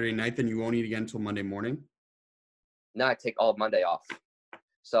Saturday night, then you won't eat again until Monday morning? No, I take all Monday off.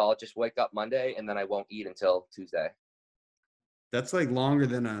 So I'll just wake up Monday and then I won't eat until Tuesday. That's like longer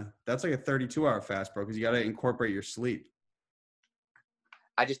than that's like a 32-hour fast, bro, because you got to incorporate your sleep.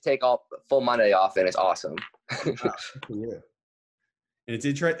 I just take all full Monday off, and it's awesome. Wow. Yeah. And it's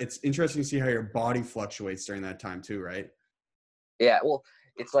interesting to see how your body fluctuates during that time too, right? Yeah, well,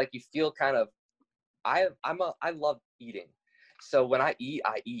 it's like you feel kind of. I love eating, so when I eat,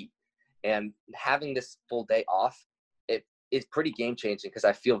 and having this full day off, it is pretty game changing because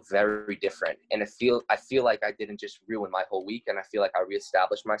I feel very different, and I feel like I didn't just ruin my whole week, and I feel like I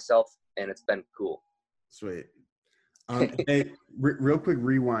reestablished myself, and it's been cool. Sweet. Hey, real quick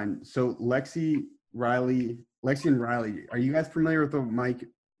rewind. So Lexi and Riley, are you guys familiar with what Mike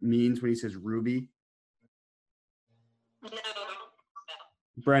means when he says Ruby? No.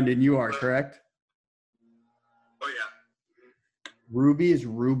 Brendan, you are correct. Oh yeah. Ruby is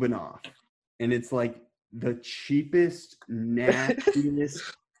Rubinoff, and it's like the cheapest,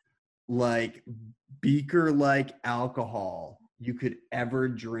 nastiest, like beaker-like alcohol you could ever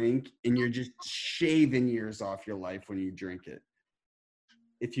drink, and you're just shaving years off your life when you drink it.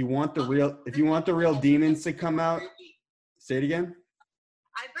 If you want the real demons to come out, say it again.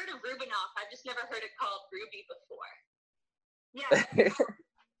 I've heard of Rubinoff. I've just never heard it called Ruby before. Yeah.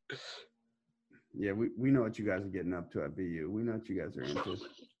 Yeah, we know what you guys are getting up to at BU. We know what you guys are into.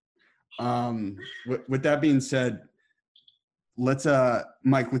 With that being said, let's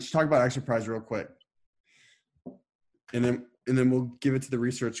Mike, let's talk about Extra Prize real quick, and then we'll give it to the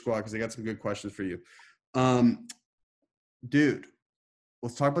research squad because they got some good questions for you. Dude,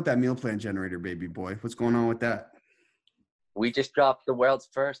 let's talk about that meal plan generator, baby boy. What's going on with that? We just dropped the world's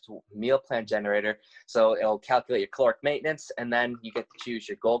first meal plan generator. So it'll calculate your caloric maintenance, and then you get to choose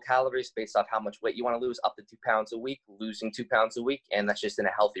your goal calories based off how much weight you want to lose, up to 2 pounds a week, losing 2 pounds a week, and that's just in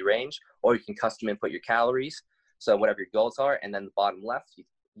a healthy range. Or you can custom input your calories, so whatever your goals are, and then the bottom left,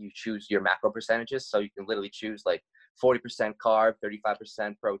 you choose your macro percentages. So you can literally choose like 40% carb,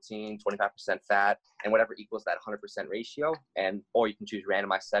 35% protein, 25% fat, and whatever equals that 100% ratio. Or you can choose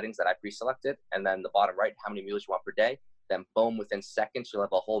randomized settings that I pre-selected, and then the bottom right, how many meals you want per day. Then boom, within seconds, you'll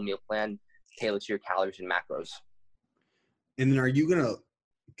have a whole meal plan tailored to your calories and macros. And then are you going to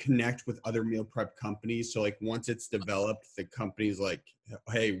connect with other meal prep companies? So like once it's developed, the company's like,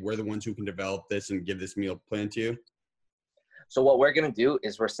 hey, we're the ones who can develop this and give this meal plan to you? So what we're going to do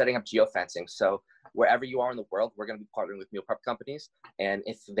is we're setting up geofencing. So wherever you are in the world, we're going to be partnering with meal prep companies. And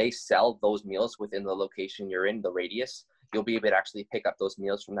if they sell those meals within the location you're in, the radius, you'll be able to actually pick up those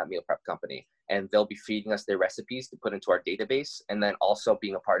meals from that meal prep company. And they'll be feeding us their recipes to put into our database. And then also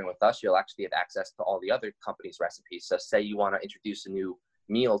being a partner with us, you'll actually have access to all the other companies' recipes. So say you want to introduce a new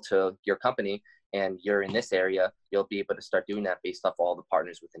meal to your company and you're in this area, you'll be able to start doing that based off all the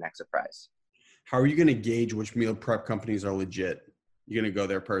partners within Exerprise. How are you going to gauge which meal prep companies are legit? You're going to go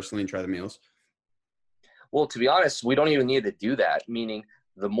there personally and try the meals? Well, to be honest, we don't even need to do that, meaning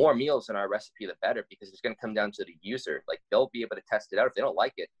the more meals in our recipe, the better, because it's going to come down to the user. Like they'll be able to test it out. If they don't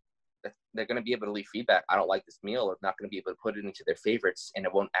like it, they're going to be able to leave feedback. I don't like this meal, or not going to be able to put it into their favorites, and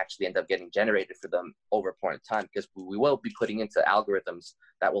it won't actually end up getting generated for them over a point of time, because we will be putting into algorithms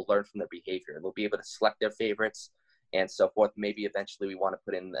that will learn from their behavior. They'll be able to select their favorites and so forth. Maybe eventually we want to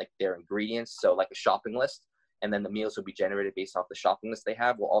put in like their ingredients, so like a shopping list, and then the meals will be generated based off the shopping list they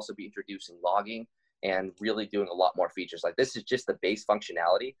have. We'll also be introducing logging and really doing a lot more features. Like this is just the base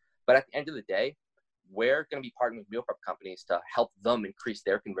functionality, but at the end of the day, we're going to be partnering with meal prep companies to help them increase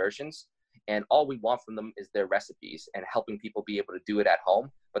their conversions. And all we want from them is their recipes and helping people be able to do it at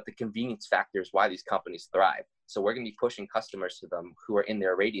home. But the convenience factor is why these companies thrive. So we're going to be pushing customers to them who are in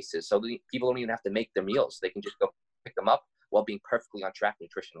their radiuses. So people don't even have to make their meals. They can just go pick them up while being perfectly on track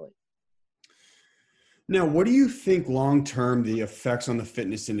nutritionally. Now, what do you think long-term the effects on the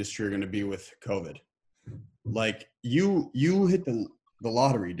fitness industry are going to be with COVID? Like you hit the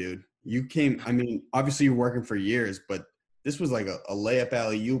lottery, dude. You came, I mean, obviously you're working for years, but this was like a layup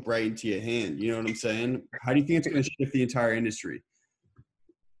alley-oop right into your hand. You know what I'm saying? How do you think it's going to shift the entire industry?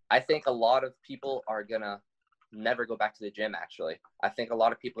 I think a lot of people are going to never go back to the gym, actually. I think a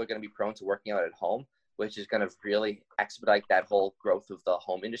lot of people are going to be prone to working out at home, which is going to really expedite that whole growth of the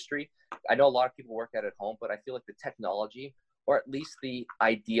home industry. I know a lot of people work out at home, but I feel like the technology, or at least the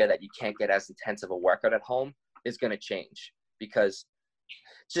idea that you can't get as intense of a workout at home, is going to change, because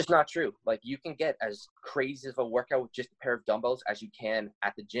it's just not true. Like you can get as crazy of a workout with just a pair of dumbbells as you can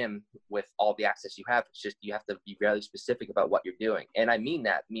at the gym with all the access you have. It's just you have to be really specific about what you're doing. And I mean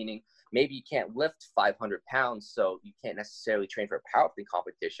that, meaning maybe you can't lift 500 pounds, so you can't necessarily train for a powerlifting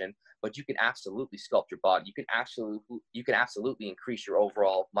competition, but you can absolutely sculpt your body. You can absolutely increase your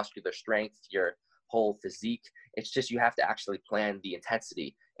overall muscular strength, your whole physique. It's just you have to actually plan the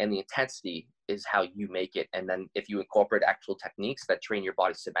intensity, and the intensity is how you make it. And then if you incorporate actual techniques that train your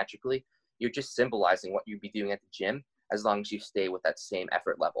body symmetrically, you're just symbolizing what you'd be doing at the gym, as long as you stay with that same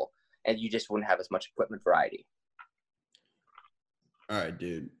effort level, and you just wouldn't have as much equipment variety. All right,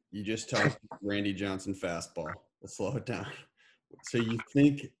 dude. You just talked Randy Johnson fastball. Let's slow it down. So you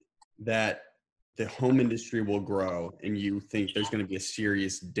think that the home industry will grow, and you think there's going to be a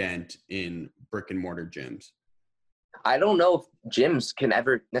serious dent in brick and mortar gyms? I don't know if gyms can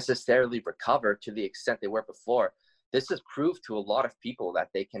ever necessarily recover to the extent they were before. This has proved to a lot of people that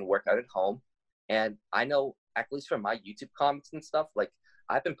they can work out at home. And I know, at least from my YouTube comments and stuff, like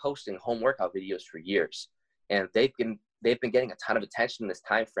I've been posting home workout videos for years, and they've been getting a ton of attention in this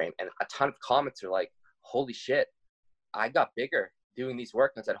time frame, and a ton of comments are like, holy shit, I got bigger doing these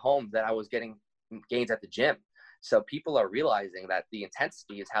workouts at home than I was getting gains at the gym. So people are realizing that the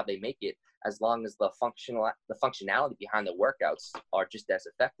intensity is how they make it, as long as the functionality behind the workouts are just as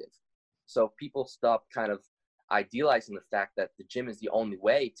effective. So people stop kind of idealizing the fact that the gym is the only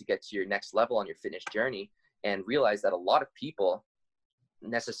way to get to your next level on your fitness journey, and realize that a lot of people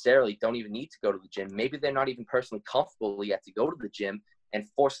necessarily don't even need to go to the gym. Maybe they're not even personally comfortable yet to go to the gym, and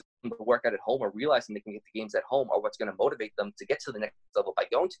force them to work out at home, or realizing they can get the gains at home, or what's going to motivate them to get to the next level by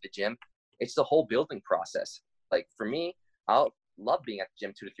going to the gym. It's the whole building process. Like for me, I'll love being at the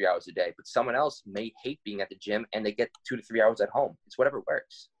gym 2 to 3 hours a day, but someone else may hate being at the gym and they get 2 to 3 hours at home. It's whatever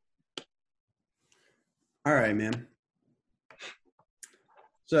works. All right, man.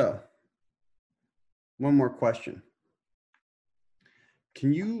 So one more question.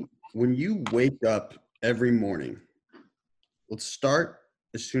 When you wake up every morning, let's start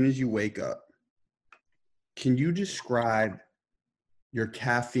as soon as you wake up. Can you describe your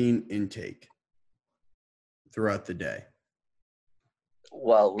caffeine intake throughout the day?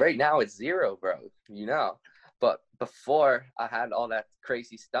 Well, right now it's 0, bro, but before I had all that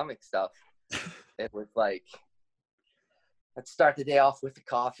crazy stomach stuff, it was like, let's start the day off with the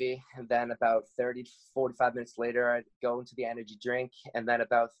coffee, and then about 30 to 45 minutes later, I'd go into the energy drink, and then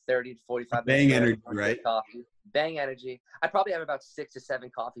about 30 to 45 minutes Bang later, energy, right? Coffee. Bang energy. I'd probably have about 6 to 7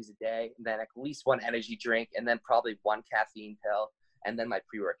 coffees a day, and then at least 1 energy drink, and then probably 1 caffeine pill, and then my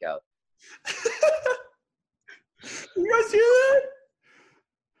pre-workout. You guys hear that?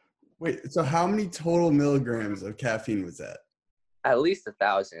 Wait, so how many total milligrams of caffeine was that? At least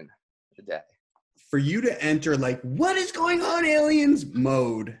 1,000 a day. For you to enter like, what is going on, aliens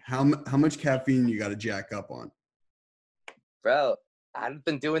mode, how much caffeine you got to jack up on? Bro, I've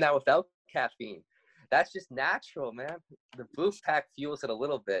been doing that without caffeine. That's just natural, man. The boost pack fuels it a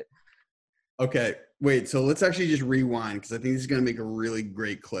little bit. Okay, wait, so let's actually just rewind, because I think this is going to make a really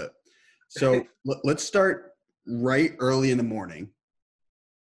great clip. So let's start right early in the morning,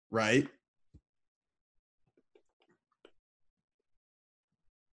 right?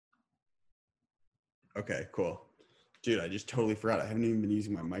 Okay, cool. Dude, I just totally forgot. I haven't even been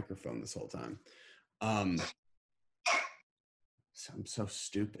using my microphone this whole time. So I'm so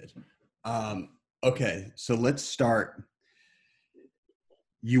stupid. Okay, so let's start.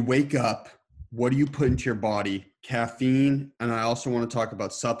 You wake up. What do you put into your body? Caffeine, and I also want to talk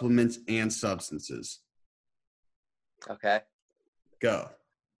about supplements and substances. Okay. Go.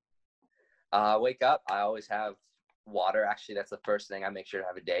 Wake up. I always have water. Actually, that's the first thing I make sure to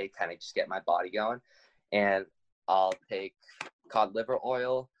have a day, kind of just get my body going. And I'll take cod liver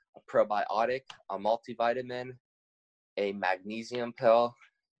oil, a probiotic, a multivitamin, a magnesium pill,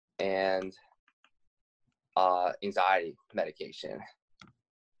 and anxiety medication.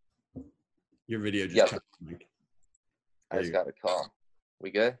 Your video just cut. I just got a call.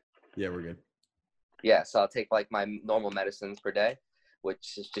 We good? Yeah, we're good. Yeah, so I'll take like my normal medicines per day,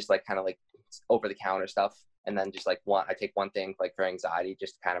 which is just like kind of like over the counter stuff. And then just like I take one thing like for anxiety,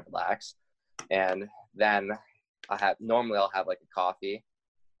 just to kind of relax. And then I'll have like a coffee,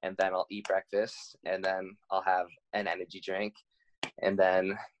 and then I'll eat breakfast, and then I'll have an energy drink. And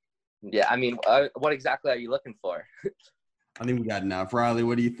then, yeah, I mean, what exactly are you looking for? I think we got enough. Riley,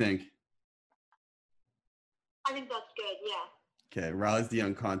 what do you think? I think that's good, yeah. Okay, Riley's the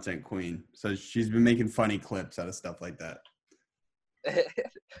young content queen. So she's been making funny clips out of stuff like that.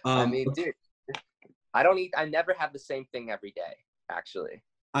 I mean, dude, I never have the same thing every day, actually.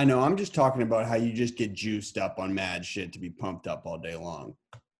 I know. I'm just talking about how you just get juiced up on mad shit to be pumped up all day long.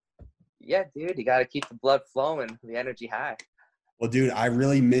 Yeah, dude, you got to keep the blood flowing, the energy high. Well, dude, I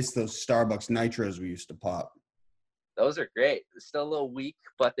really miss those Starbucks Nitros we used to pop. Those are great. They're still a little weak,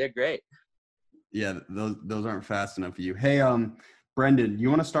 but they're great. Yeah, those aren't fast enough for you. Hey, Brendan, you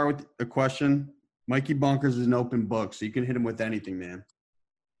want to start with a question? Mikey Bonkers is an open book, so you can hit him with anything, man.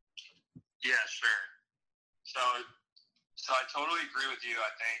 Yeah, sure. So I totally agree with you.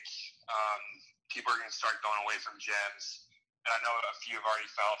 I think People are going to start going away from gyms. And I know a few have already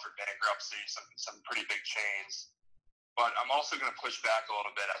filed for bankruptcy, some pretty big chains. But I'm also going to push back a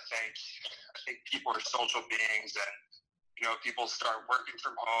little bit. I think people are social beings, and people start working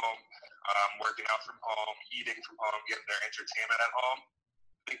from home, working out from home, eating from home, getting their entertainment at home.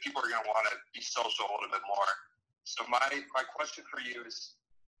 I think people are going to want to be social a little bit more. So my question for you is,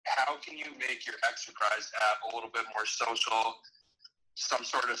 how can you make your exercise app a little bit more social? Some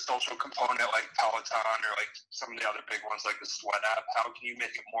sort of social component like Peloton or like some of the other big ones like the Sweat app. How can you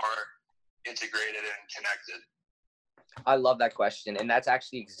make it more integrated and connected? I love that question. And that's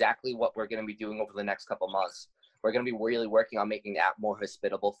actually exactly what we're going to be doing over the next couple months. We're going to be really working on making the app more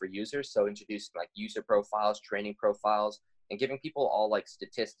hospitable for users. So introducing like user profiles, training profiles, and giving people all like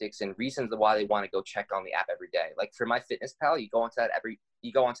statistics and reasons why they want to go check on the app every day. Like for MyFitnessPal, you go onto that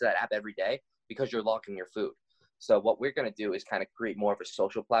app every day because you're logging your food. So what we're going to do is kind of create more of a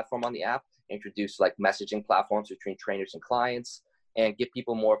social platform on the app, introduce like messaging platforms between trainers and clients, and give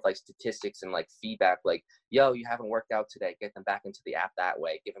people more of like statistics and like feedback, like, yo, you haven't worked out today, get them back into the app that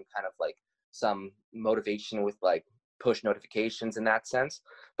way, give them kind of like some motivation with like push notifications in that sense,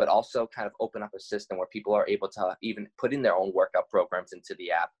 but also kind of open up a system where people are able to even put in their own workout programs into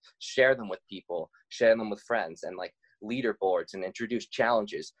the app, share them with people, share them with friends, and like leaderboards and introduce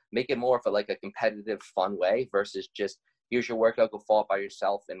challenges, make it more of a competitive, fun way versus just here's your workout, go fall by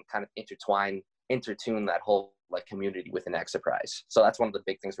yourself, and kind of intertune that whole like community with an exercise. So that's one of the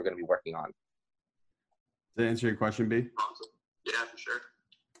big things we're going to be working on. Does that answer your question, B? Yeah, for sure.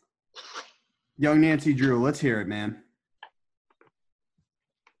 Young Nancy Drew, let's hear it, man.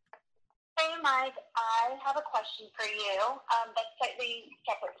 Hey, Mike, I have a question for you that's slightly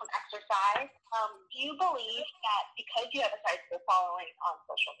separate from exercise. Do you believe that because you have a sizable following on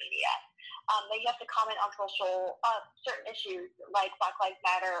social media, that you have to comment on certain issues like Black Lives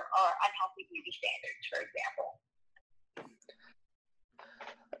Matter or unhealthy beauty standards, for example?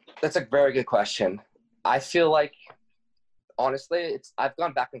 That's a very good question. I feel like, honestly, I've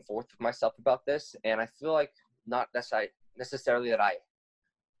gone back and forth with myself about this, and I feel like not necessarily that I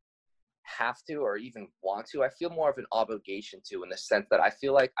have to or even want to. I feel more of an obligation to, in the sense that I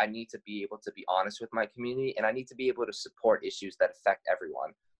feel like I need to be able to be honest with my community, and I need to be able to support issues that affect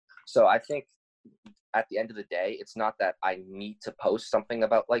everyone. So I think at the end of the day, it's not that I need to post something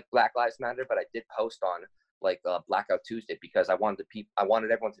about like Black Lives Matter, but I did post on like Blackout Tuesday because I wanted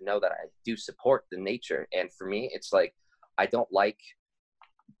everyone to know that I do support the nature. And for me, it's like I don't like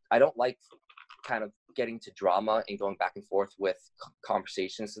kind of getting to drama and going back and forth with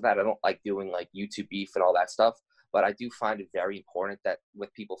conversations to that. I don't like doing like YouTube beef and all that stuff, but I do find it very important that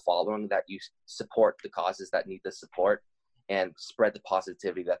with people following that you support the causes that need the support and spread the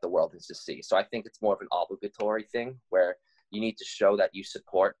positivity that the world needs to see. So I think it's more of an obligatory thing where you need to show that you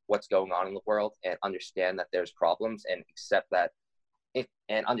support what's going on in the world and understand that there's problems and accept that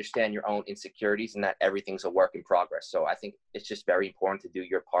and understand your own insecurities and that everything's a work in progress. So I think it's just very important to do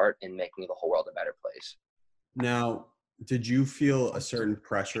your part in making the whole world a better place. Now, did you feel a certain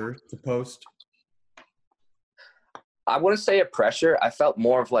pressure to post? I wouldn't say a pressure. I felt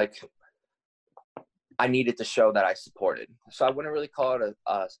more of like I needed to show that I supported. So I wouldn't really call it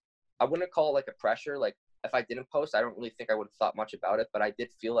I wouldn't call it like a pressure. Like if I didn't post, I don't really think I would have thought much about it, but I did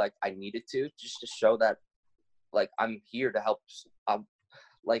feel like I needed to, just to show that like I'm here to help.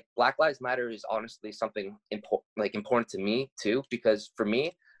 Like Black Lives Matter is honestly something important to me too, because for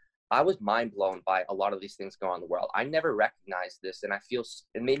me, I was mind blown by a lot of these things going on in the world. I never recognized this, and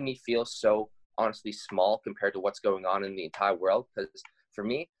it made me feel so honestly small compared to what's going on in the entire world. Because for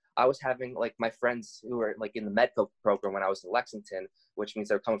me, I was having like my friends who were like in the medical program when I was in Lexington, which means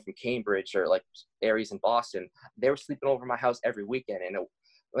they're coming from Cambridge or like areas in Boston. They were sleeping over my house every weekend, and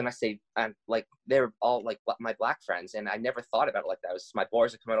when I say like they're all like my Black friends, and I never thought about it like that. It was my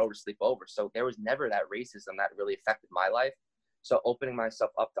boys are coming over to sleep over, so there was never that racism that really affected my life. So opening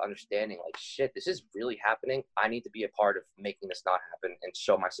myself up to understanding like, shit, this is really happening. I need to be a part of making this not happen and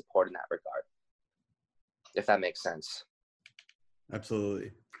show my support in that regard. If that makes sense.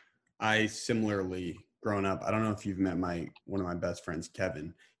 Absolutely. I similarly grown up. I don't know if you've met one of my best friends,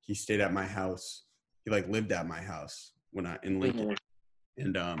 Kevin. He stayed at my house. He like lived at my house when in Lincoln. Mm-hmm.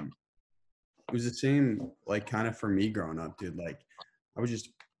 And it was the same, like kind of for me growing up, dude. Like I was just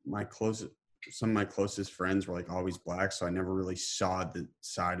some of my closest friends were like always Black, so I never really saw the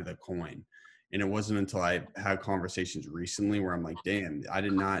side of the coin. And it wasn't until I had conversations recently where I'm like, damn, I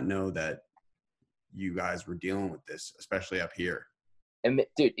did not know that you guys were dealing with this, especially up here. And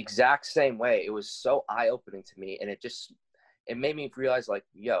dude, exact same way. It was so eye-opening to me, and it made me realize like,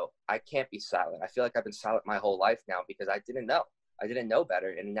 yo, I can't be silent. I feel like I've been silent my whole life now because I didn't know. I didn't know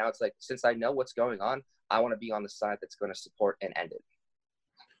better. And now it's like, since I know what's going on, I want to be on the side that's going to support and end it.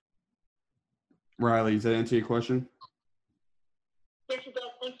 Riley, does that answer your question? Yes, it does.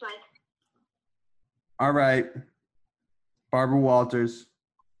 Thanks, Mike. All right. Barbara Walters,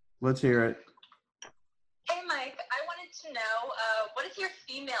 let's hear it. Hey, Mike, I wanted to know, what is your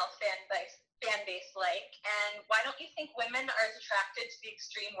female fan base like, and why don't you think women are as attracted to the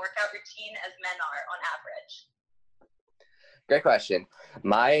extreme workout routine as men are on average? Great question.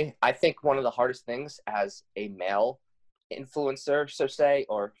 I think one of the hardest things as a male influencer, so say,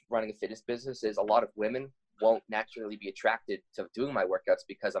 or running a fitness business is a lot of women won't naturally be attracted to doing my workouts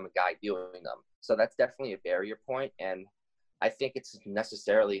because I'm a guy doing them. So that's definitely a barrier point. And I think it's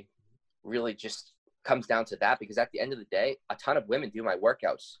necessarily really just comes down to that, because at the end of the day, a ton of women do my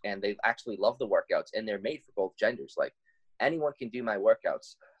workouts and they actually love the workouts, and they're made for both genders. Like, anyone can do my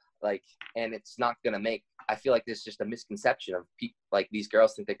workouts. Like, and it's not going to make, I feel like there's just a misconception of people, like these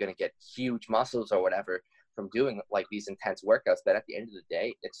girls think they're going to get huge muscles or whatever from doing like these intense workouts. But at the end of the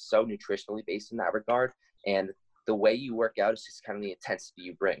day, it's so nutritionally based in that regard. And the way you work out is just kind of the intensity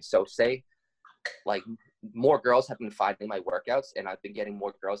you bring. So say like more girls have been finding my workouts, and I've been getting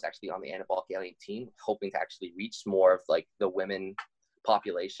more girls actually on the Anabolic Alien team, hoping to actually reach more of like the women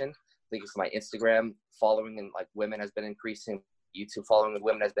population. I think it's my Instagram following and like women has been increasing. YouTube following with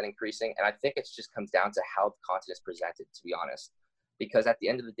women has been increasing. And I think it just comes down to how the content is presented, to be honest, because at the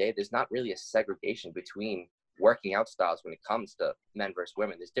end of the day, there's not really a segregation between working out styles when it comes to men versus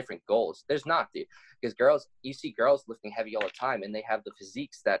women. There's different goals. There's not, dude, because girls, you see girls lifting heavy all the time and they have the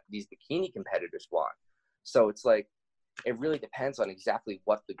physiques that these bikini competitors want. So it's like, it really depends on exactly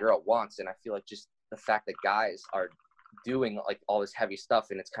what the girl wants. And I feel like just the fact that guys are doing like all this heavy stuff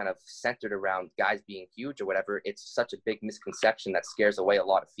and it's kind of centered around guys being huge or whatever, it's such a big misconception that scares away a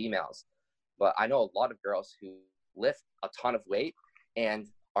lot of females. But I know a lot of girls who lift a ton of weight and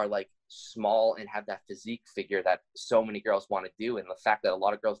are like small and have that physique figure that so many girls want to do. And the fact that a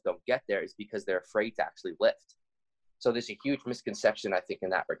lot of girls don't get there is because they're afraid to actually lift. So there's a huge misconception, I think, in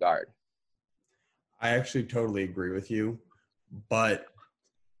that regard. I actually totally agree with you. But,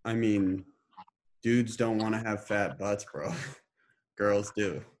 I mean, dudes don't want to have fat butts, bro. Girls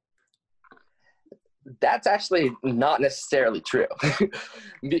do. That's actually not necessarily true.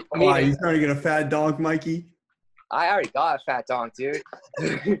 Why, you trying to get a fat dog, Mikey? I already got a fat dog, dude.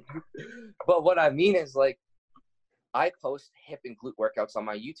 But what I mean is, like, I post hip and glute workouts on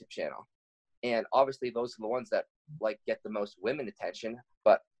my YouTube channel. And obviously those are the ones that, like, get the most women attention.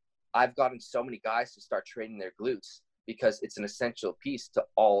 But I've gotten so many guys to start training their glutes because it's an essential piece to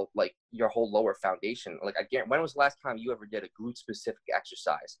all, like, your whole lower foundation. Like, I guarantee, when was the last time you ever did a glute-specific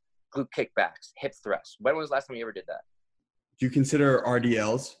exercise? Glute kickbacks, hip thrusts. When was the last time you ever did that? Do you consider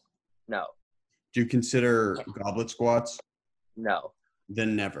RDLs? No. Do you consider goblet squats? No.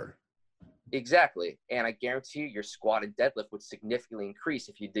 Then never. Exactly. And I guarantee you your squat and deadlift would significantly increase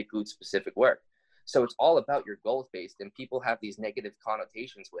if you did glute-specific work. So it's all about your goals-based, and people have these negative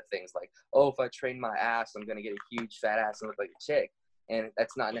connotations with things like, oh, if I train my ass, I'm going to get a huge fat ass and look like a chick. And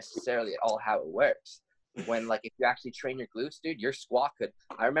that's not necessarily at all how it works. When, like, if you actually train your glutes, dude, your squat could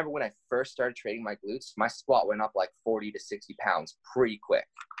 – I remember when I first started training my glutes, my squat went up like 40 to 60 pounds pretty quick,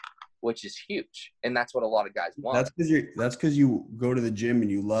 which is huge. And that's what a lot of guys want. That's because you go to the gym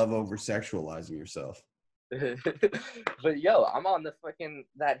and you love over-sexualizing yourself. But yo, I'm on the fucking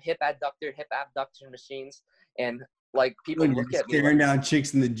that hip abductor machines, and like people look at me staring down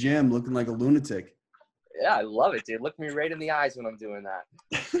chicks in the gym looking like a lunatic. Yeah, I love it, dude. Look me right in the eyes when I'm doing that.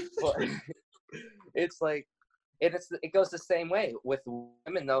 But it's like it goes the same way with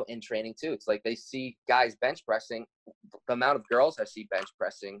women though in training too. It's like they see guys bench pressing. The amount of girls I see bench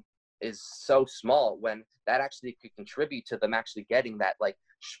pressing is so small, when that actually could contribute to them actually getting that like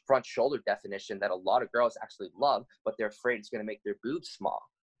front shoulder definition that a lot of girls actually love, but they're afraid it's going to make their boobs small.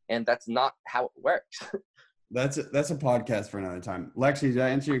 And that's not how it works. That's a podcast for another time. Lexi, did I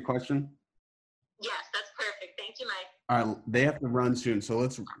answer your question? Yes, that's perfect. Thank you, Mike. All right, they have to run soon, so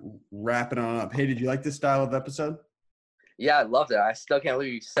let's wrap it on up. Hey, did you like this style of episode? Yeah, I loved it. I still can't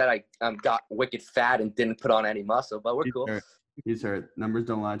believe you said I got wicked fat and didn't put on any muscle, but we're cool. He's hurt. Numbers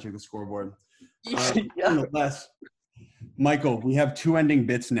don't lie. Check the scoreboard. Yeah. Nonetheless, Michael, we have two ending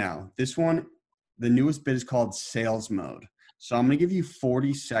bits now. This one, the newest bit is called sales mode. So I'm going to give you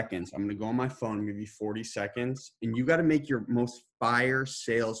 40 seconds. I'm going to go on my phone and give you 40 seconds. And you got to make your most fire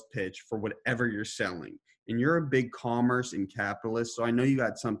sales pitch for whatever you're selling. And you're a big commerce and capitalist, so I know you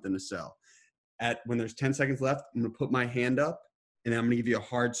got something to sell. When there's 10 seconds left, I'm going to put my hand up, and then I'm going to give you a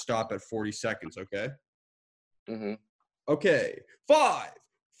hard stop at 40 seconds, okay? Mm-hmm. Okay. 5,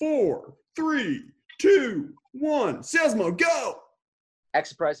 4, 3, 2, 1. Sales mode, go!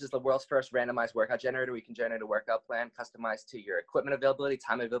 Exercise is the world's first randomized workout generator. We can generate a workout plan customized to your equipment availability,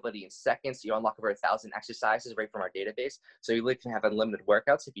 time availability in seconds. You unlock over 1,000 exercises right from our database. So you can have unlimited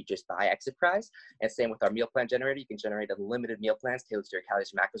workouts if you just buy Exercise. And same with our meal plan generator. You can generate unlimited meal plans tailored to your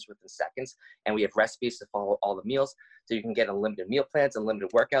calories and macros within seconds. And we have recipes to follow all the meals. So you can get unlimited meal plans, unlimited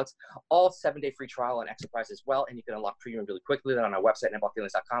workouts, all 7-day free trial on Exercise as well. And you can unlock premium really quickly. Then on our website,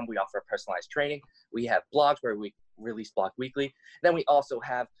 anabolicaliens.com, we offer personalized training. We have blogs where we release blog weekly. Then we also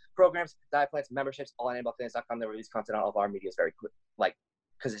have programs, diet plans, memberships, all on anabolicaliens.com that release content on all of our medias very quick, like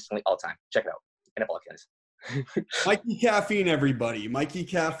consistently all the time. Check it out. Anabolic Aliens. Mikey Caffeine, everybody. Mikey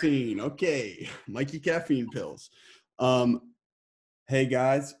Caffeine. Okay. Mikey Caffeine pills. Hey,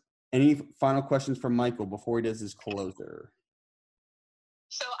 guys. Any final questions from Michael before he does his closer?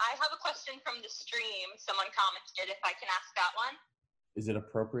 So I have a question from the stream. Someone commented if I can ask that one. Is it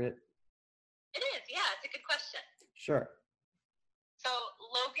appropriate? It is, yeah. It's a good question. Sure. So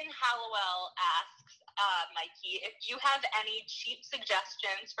Logan Hallowell asks, Mikey, if you have any cheap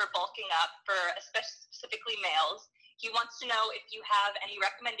suggestions for bulking up for specifically males. He wants to know if you have any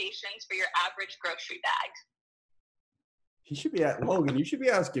recommendations for your average grocery bag. He should be at Logan. You should be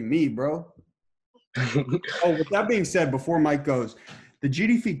asking me, bro. Oh, with that being said, before Mike goes, the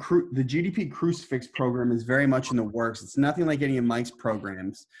GDP Crucifix program is very much in the works. It's nothing like any of Mike's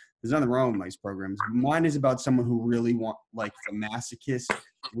programs. There's nothing wrong with Mike's programs. Mine is about someone who really like a masochist,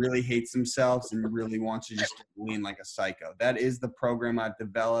 really hates themselves, and really wants to just lean like a psycho. That is the program I've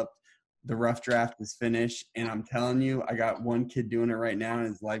developed. The rough draft is finished, and I'm telling you, I got one kid doing it right now, and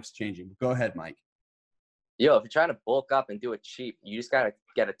his life's changing. Go ahead, Mike. Yo, if you're trying to bulk up and do it cheap, you just got to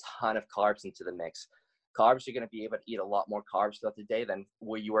get a ton of carbs into the mix. Carbs, you're going to be able to eat a lot more carbs throughout the day than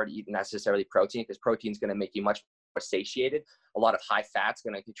what you were to eat necessarily protein, because protein is going to make you much more satiated. A lot of high fat's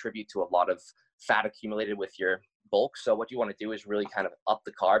going to contribute to a lot of fat accumulated with your bulk. So what you want to do is really kind of up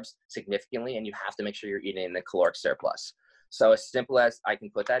the carbs significantly, and you have to make sure you're eating in a caloric surplus. So as simple as I can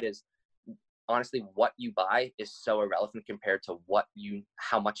put that is, honestly, what you buy is so irrelevant compared to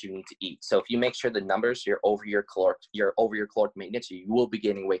how much you need to eat. So if you make sure the numbers, you're over your caloric maintenance, you will be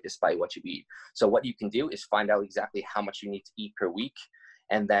gaining weight despite what you eat. So what you can do is find out exactly how much you need to eat per week,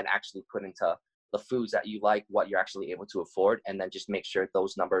 and then actually put into the foods that you like, what you're actually able to afford, and then just make sure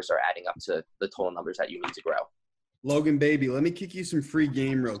those numbers are adding up to the total numbers that you need to grow. Logan, baby, let me kick you some free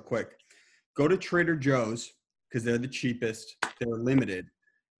game real quick. Go to Trader Joe's because they're the cheapest. They're limited.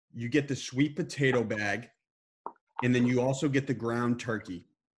 You get the sweet potato bag, and then you also get the ground turkey.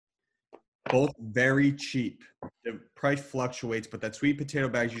 Both very cheap. The price fluctuates, but that sweet potato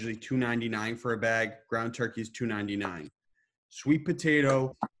bag is usually $2.99 for a bag. Ground turkey is $2.99. Sweet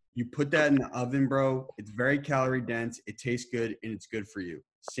potato, you put that in the oven, bro. It's very calorie dense. It tastes good, and it's good for you.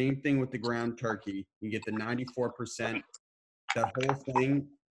 Same thing with the ground turkey. You get the 94%. That whole thing,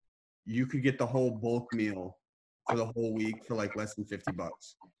 you could get the whole bulk meal for the whole week for like less than $50.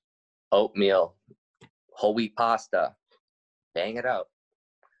 Oatmeal, whole wheat pasta, bang it out,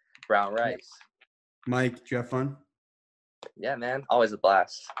 brown rice. Mike, did you have fun? Yeah, man, always a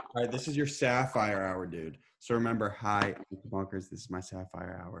blast. All right, this is your Sapphire Hour, dude. So remember, hi, Mickey Bonkers, this is my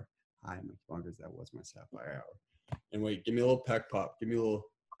Sapphire Hour. Hi, Mickey Bonkers, that was my Sapphire Hour. And wait, give me a little peck pop. Give me a little.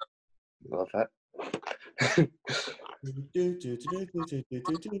 Love that.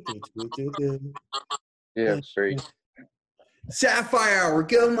 Yeah, free. Sapphire Hour,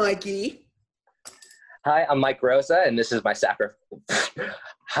 go, Mikey. Hi, I'm Mike Rosa, and this is my Sapphire.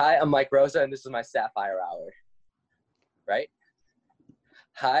 Hi, I'm Mike Rosa, and this is my Sapphire Hour. Right?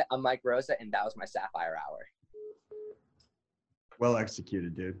 Hi, I'm Mike Rosa, and that was my Sapphire Hour. Well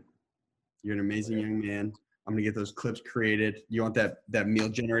executed, dude. You're an amazing young man. I'm gonna get those clips created. You want that meal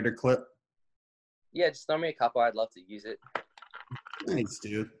generator clip? Yeah, just throw me a couple. I'd love to use it. Thanks,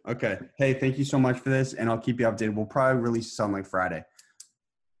 dude. Okay. Hey, thank you so much for this, and I'll keep you updated. We'll probably release something like Friday.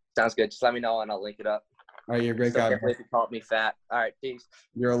 Sounds good. Just let me know, and I'll link it up. All right, you're a great guy. Can't believe you called me fat. All right, peace.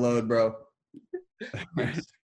 You're a load, bro. Peace.